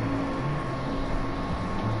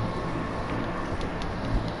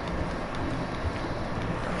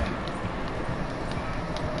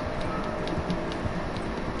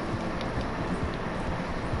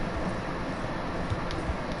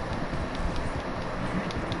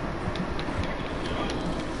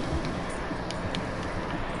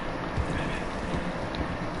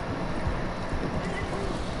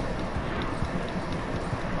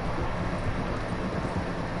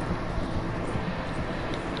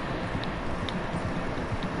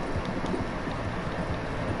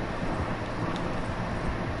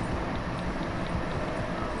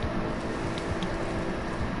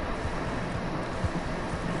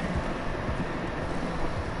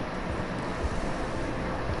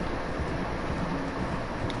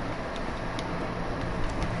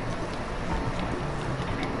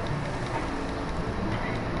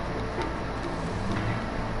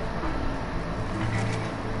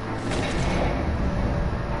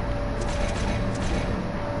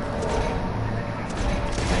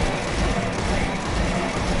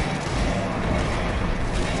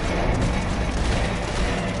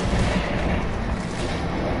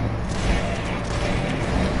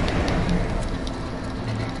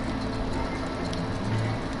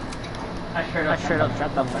 I straight up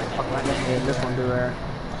shot that motherfucker. I just made this one do there.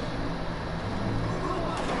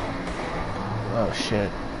 Oh shit.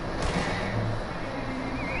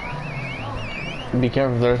 Be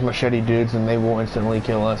careful, there's machete dudes and they will instantly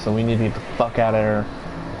kill us, so we need to get the fuck out of here.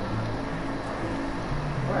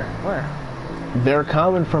 Where? They're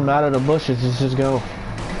coming from out of the bushes, let's just go.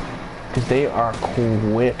 Because they are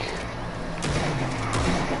quick.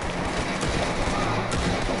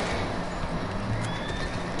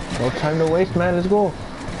 No time to waste, man, let's go.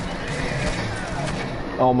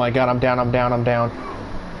 Oh my god, I'm down.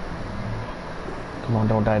 Come on,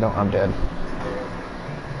 don't die, I'm dead.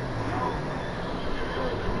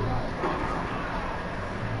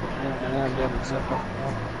 I'm dead myself.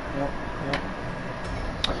 Yep.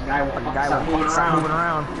 The guy moving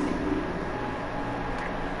around.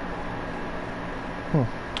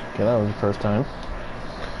 Okay, that was the first time.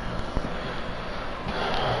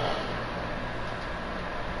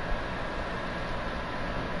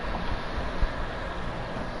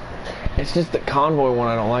 It's just the convoy one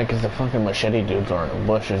I don't like, because the fucking machete dudes are in the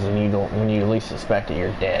bushes, and you don't, when you least suspect it,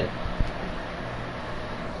 you're dead.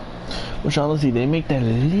 Which honestly, they make that a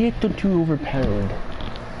little too overpowered.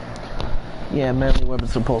 Yeah, melee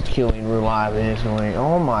weapons supposed to kill you in real life, and it's going,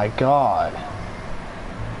 oh my god.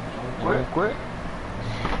 Quit.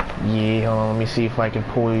 Yeah, hold on, let me see if I can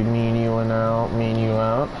pull me and you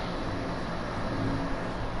out.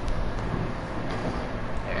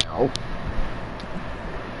 Ow.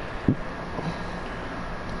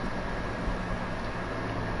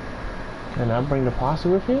 Can I bring the posse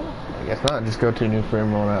with you? I guess not. Just go to a new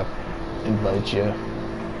frame mode. I'll invite you.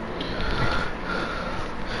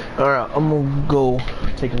 Alright, I'm gonna go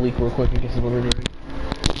take a leak real quick and get some water.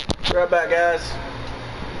 Right back, guys.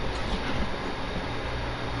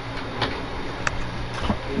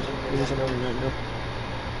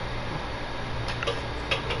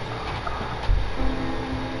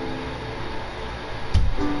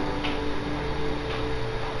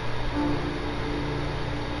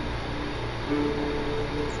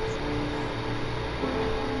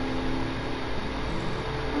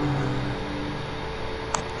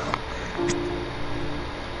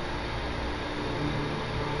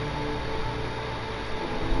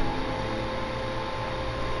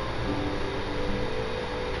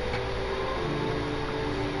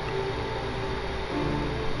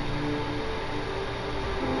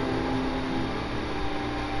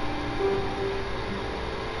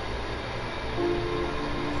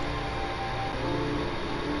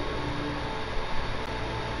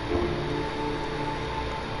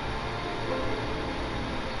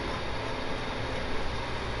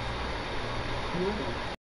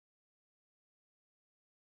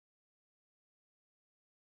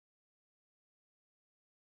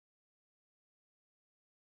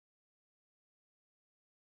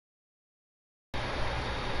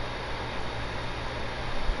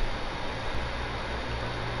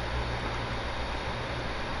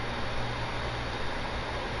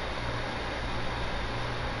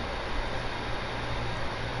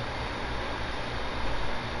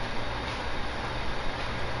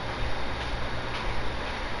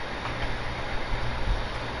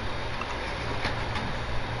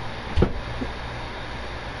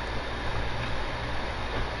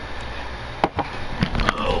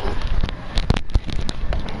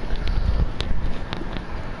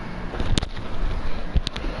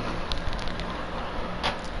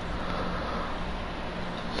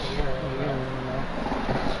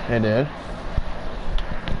 It did.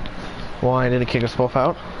 Why did it kick us both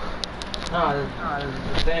out? No, the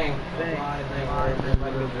thing.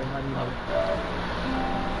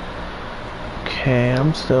 Okay,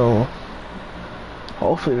 I'm still.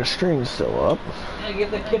 Hopefully the stream's still up. Yeah,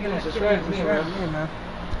 give the kid and subscribe to me, man.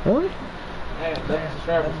 Really? Yeah,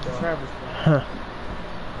 that's subscribers. Huh.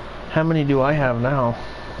 How many do I have now?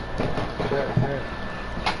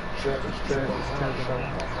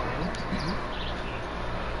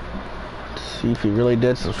 Let's see if he really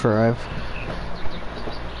did subscribe.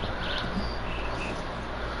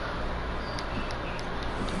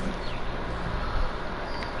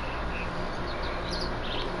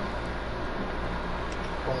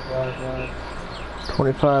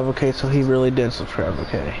 $25, okay, so he really did subscribe,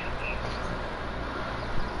 okay.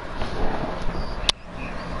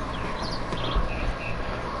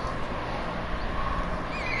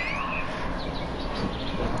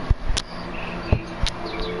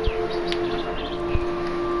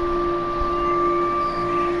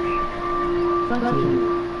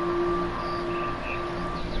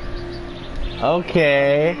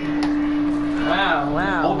 Okay.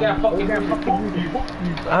 Wow. Okay,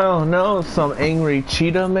 I don't know, some angry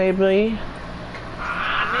cheetah maybe?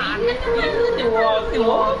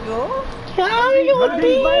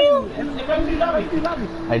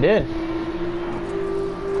 I did.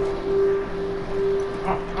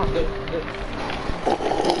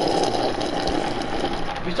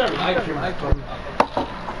 We started live streaming.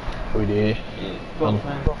 We did. How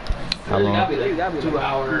long? That'd be like 2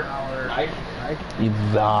 hour live.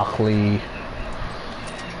 Exactly.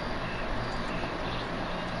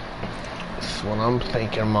 That's what I'm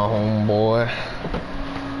thinking, my homeboy.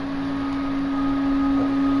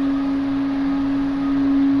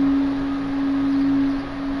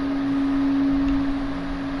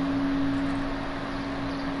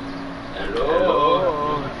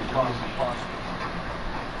 Hello.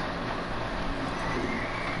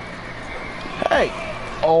 Hey!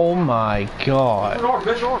 Oh my god.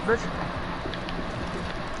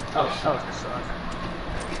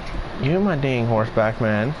 You're my dang horseback,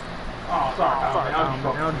 man. Oh, sorry. I'm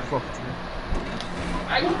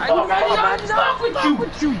just fucking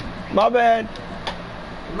with you. My bad.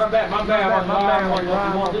 My bad.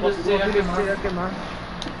 You want to do this today? Okay, man.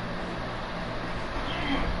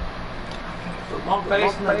 My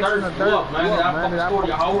face in the dirt is up, man. I fucking scored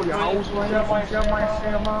your whole thing.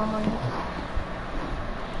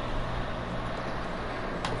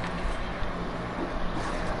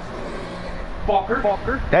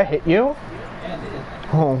 Fucker. That hit you? Yeah, it did.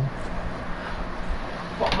 Oh.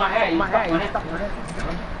 Fuck my hat. You stuck my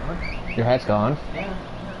hat. Your hat's gone? Yeah.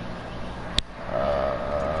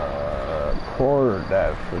 Poor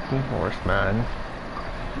that freaking horse, man.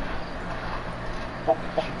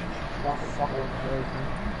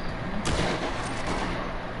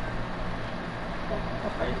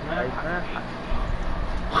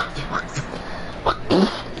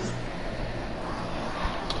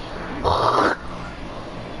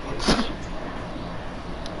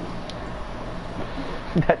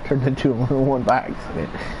 That turned into one by accident.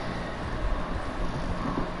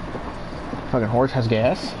 Fucking horse has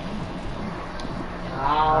gas.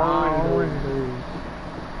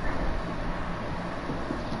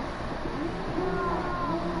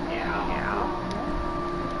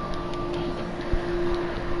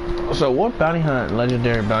 So what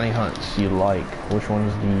legendary bounty hunts do you like? Which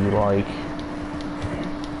ones do you like?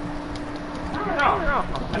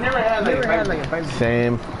 I never had like a favorite.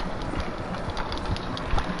 Same.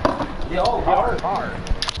 Yeah, hard.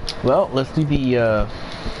 Well, let's do the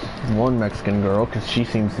one Mexican girl, because she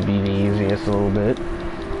seems to be the easiest a little bit.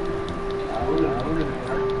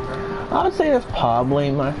 I would say that's probably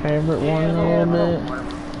my favorite one a little bit.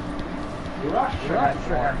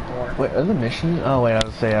 Wait, are the missions? Oh wait, I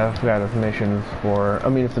was say I forgot if the missions for. I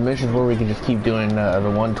mean, if the missions were, we could just keep doing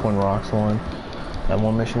the one Twin Rocks one. That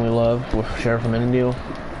one mission we love with Sheriff Amenadiel.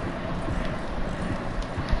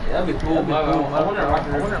 Yeah, that'd be cool. I wonder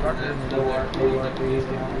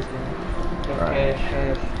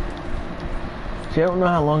if See, I don't know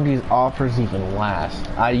how long these offers even last.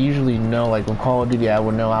 I usually know, like with Call of Duty, I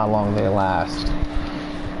would know how long they last.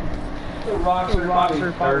 The rocks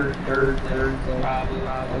are probably third,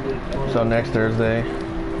 probably. So next Thursday.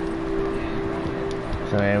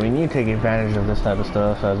 So yeah, we need to take advantage of this type of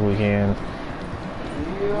stuff as we can.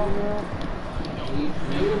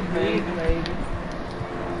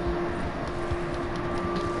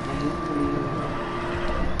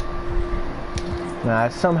 Now I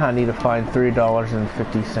somehow need to find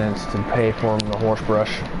 $3.50 to pay for the horse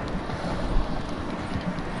brush.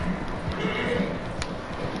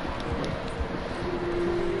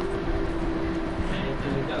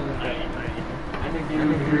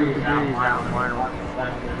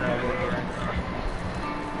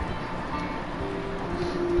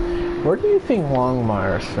 Where do you think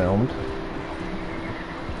Longmire's filmed?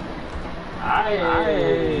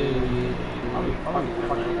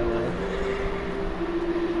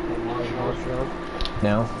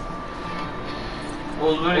 No.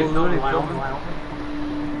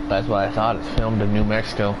 That's why I thought it's filmed in New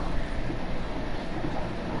Mexico.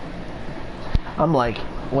 I'm like,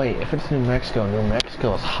 wait, if it's New Mexico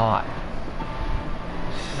is hot.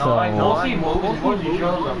 So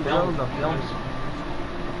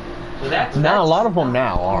now a lot of them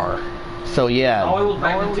now are. So yeah.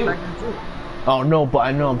 Oh no, but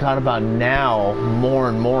I know I'm talking about now. More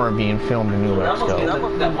and more are being filmed in New Mexico. That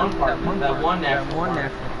one national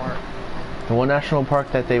park. The one national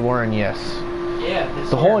park that they were in, yes. Yeah.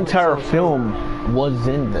 The whole entire film was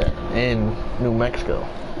in New Mexico.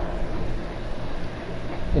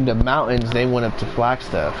 In the mountains, they went up to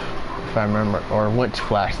Flagstaff, if I remember, or went to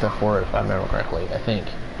Flagstaff for it, if I remember correctly. I think.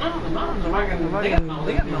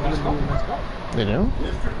 They do?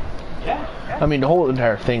 Yeah. I mean, the whole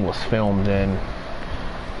entire thing was filmed in.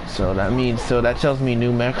 So that means, that tells me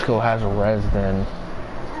New Mexico has a res then.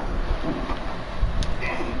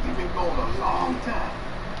 You've been going a long time.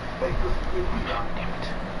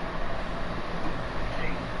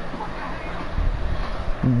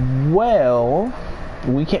 Well,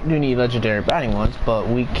 we can't do any legendary batting ones, but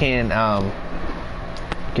we can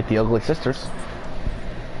get the Ugly Sisters.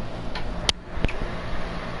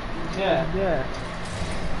 Yeah.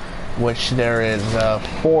 Which there is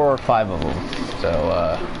 4 or 5 of them.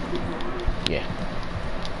 So yeah.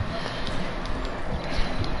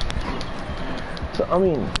 So I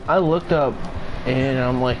mean, I looked up and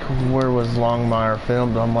I'm like, where was Longmire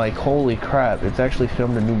filmed? I'm like, holy crap, it's actually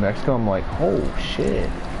filmed in New Mexico. I'm like, oh shit.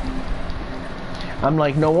 I'm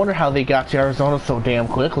like, no wonder how they got to Arizona so damn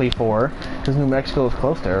quickly because New Mexico is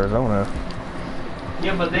close to Arizona.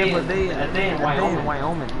 Yeah, but they in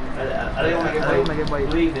Wyoming. They only get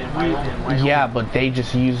leave in Wyoming. Yeah, but they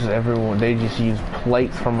just use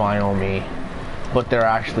plates from Wyoming, but they're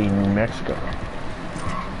actually New Mexico.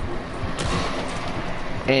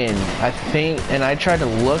 And I tried to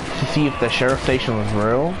look to see if the sheriff station was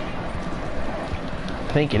real.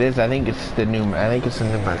 I think it is. I think it's in New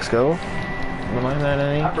Mexico. Am I that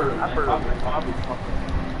any?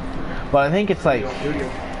 But I think it's like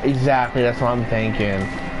exactly. That's what I'm thinking.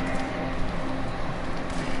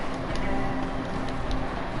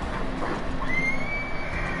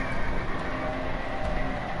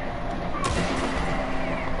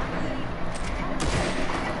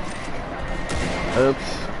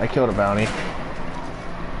 Oops, I killed a bounty.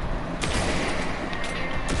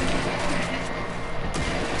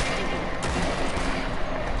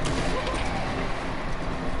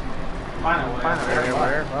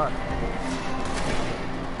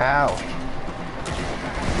 Ow.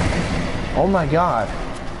 Oh my god.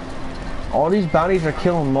 All these bounties are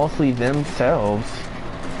killing mostly themselves.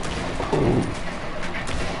 Ooh.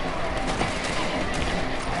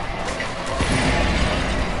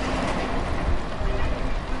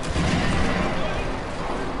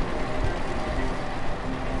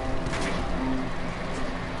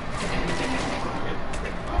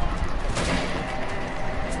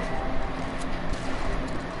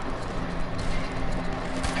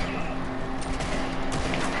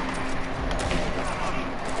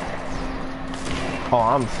 Oh,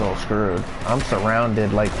 I'm so screwed. I'm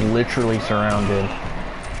surrounded, like literally surrounded.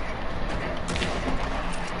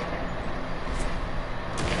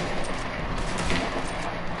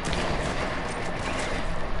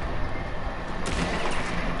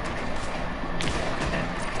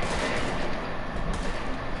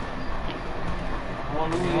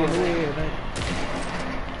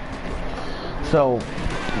 So,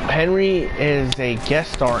 Henry is a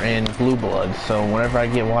guest star in Blue Bloods, so whenever I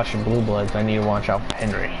get watching Blue Bloods, I need to watch out for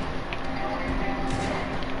Henry.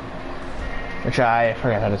 Which I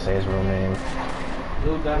forgot how to say his real name.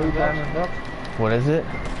 Blue Diamond. What is it?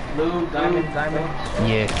 Blue Diamond.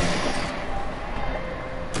 Yes.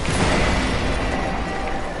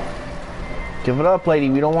 Give it up, lady.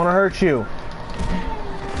 We don't want to hurt you.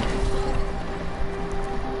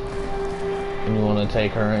 And you want to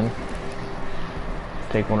take her in?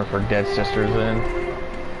 Take one of her dead sisters in.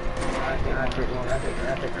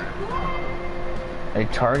 A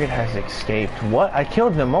target has escaped. What? I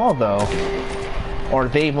killed them all though. Or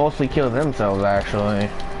they mostly killed themselves actually.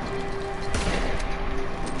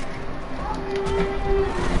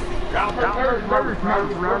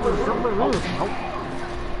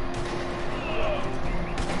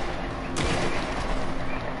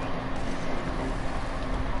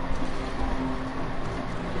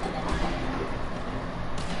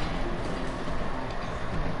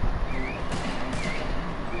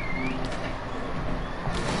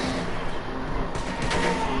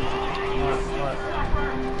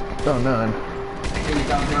 Oh, none.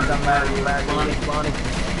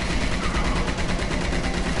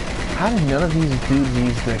 How did none of these dudes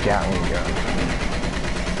use the Gatling gun?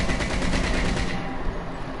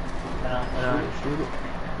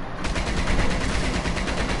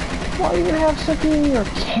 Why even have something in your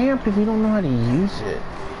camp if you don't know how to use it?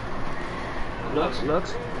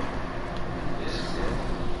 Looks.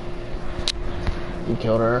 You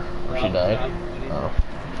killed her, or she died? Oh.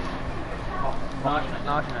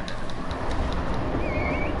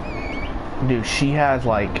 Dude, she has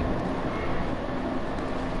like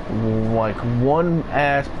one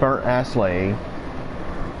burnt ass leg.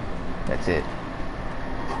 That's it.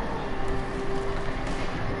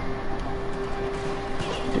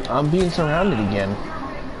 Dude, I'm being surrounded again.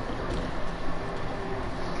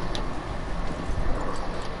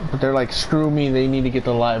 But they're like, screw me, they need to get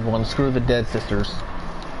the live one. Screw the dead sisters.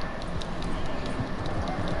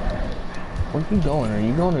 Where are you going? Are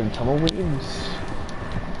you going to the tumbleweeds?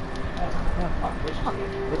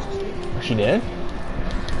 Is she dead?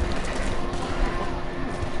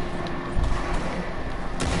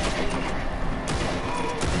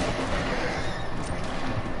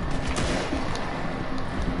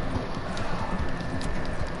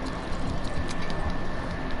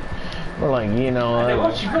 We're like, you know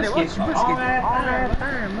what? She must get all that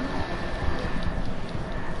time.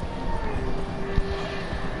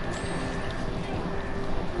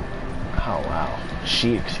 Oh wow,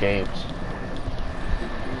 she escaped.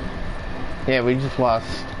 Yeah, we just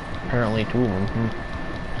lost apparently 2 of them.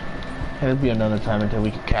 It'll be another time until we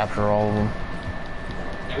can capture all of them.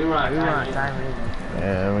 Yeah, we run out of time.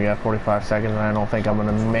 Yeah, we got 45 seconds and I don't think I'm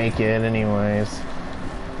gonna make it anyways.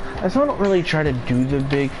 So I don't really try to do the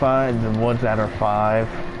big 5, the ones that are 5.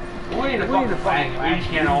 We need to fucking bang. We just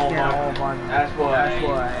can't all one. That's why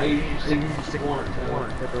I stick one or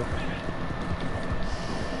two.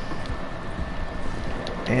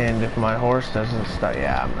 And if my horse doesn't start,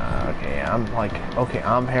 yeah, I'm not, okay, I'm like, okay,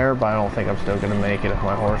 I'm here, but I don't think I'm still gonna make it if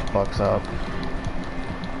my horse fucks up.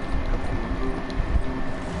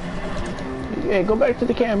 Yeah, go back to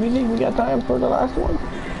the camp. You think we got time for the last one?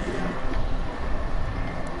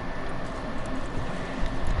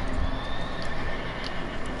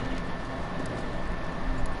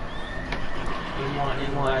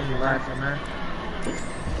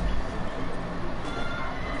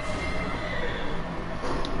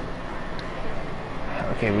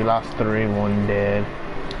 Okay, we lost 3, 1 dead.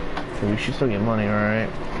 So we should still get money, alright?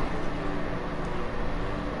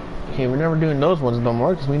 Okay, we're never doing those ones no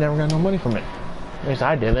more because we never got no money from it. At least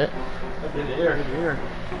I didn't.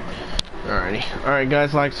 Alrighty. Alright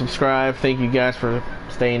guys, like, subscribe. Thank you guys for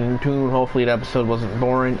staying in tune. Hopefully the episode wasn't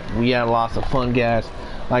boring. We had lots of fun, guys.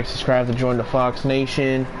 Like, subscribe to join the Fox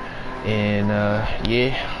Nation. And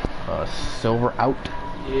yeah, Silver out.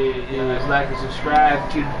 Yeah, like and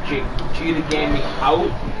subscribe to the Gaming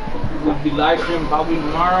out. We'll be live streaming probably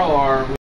tomorrow or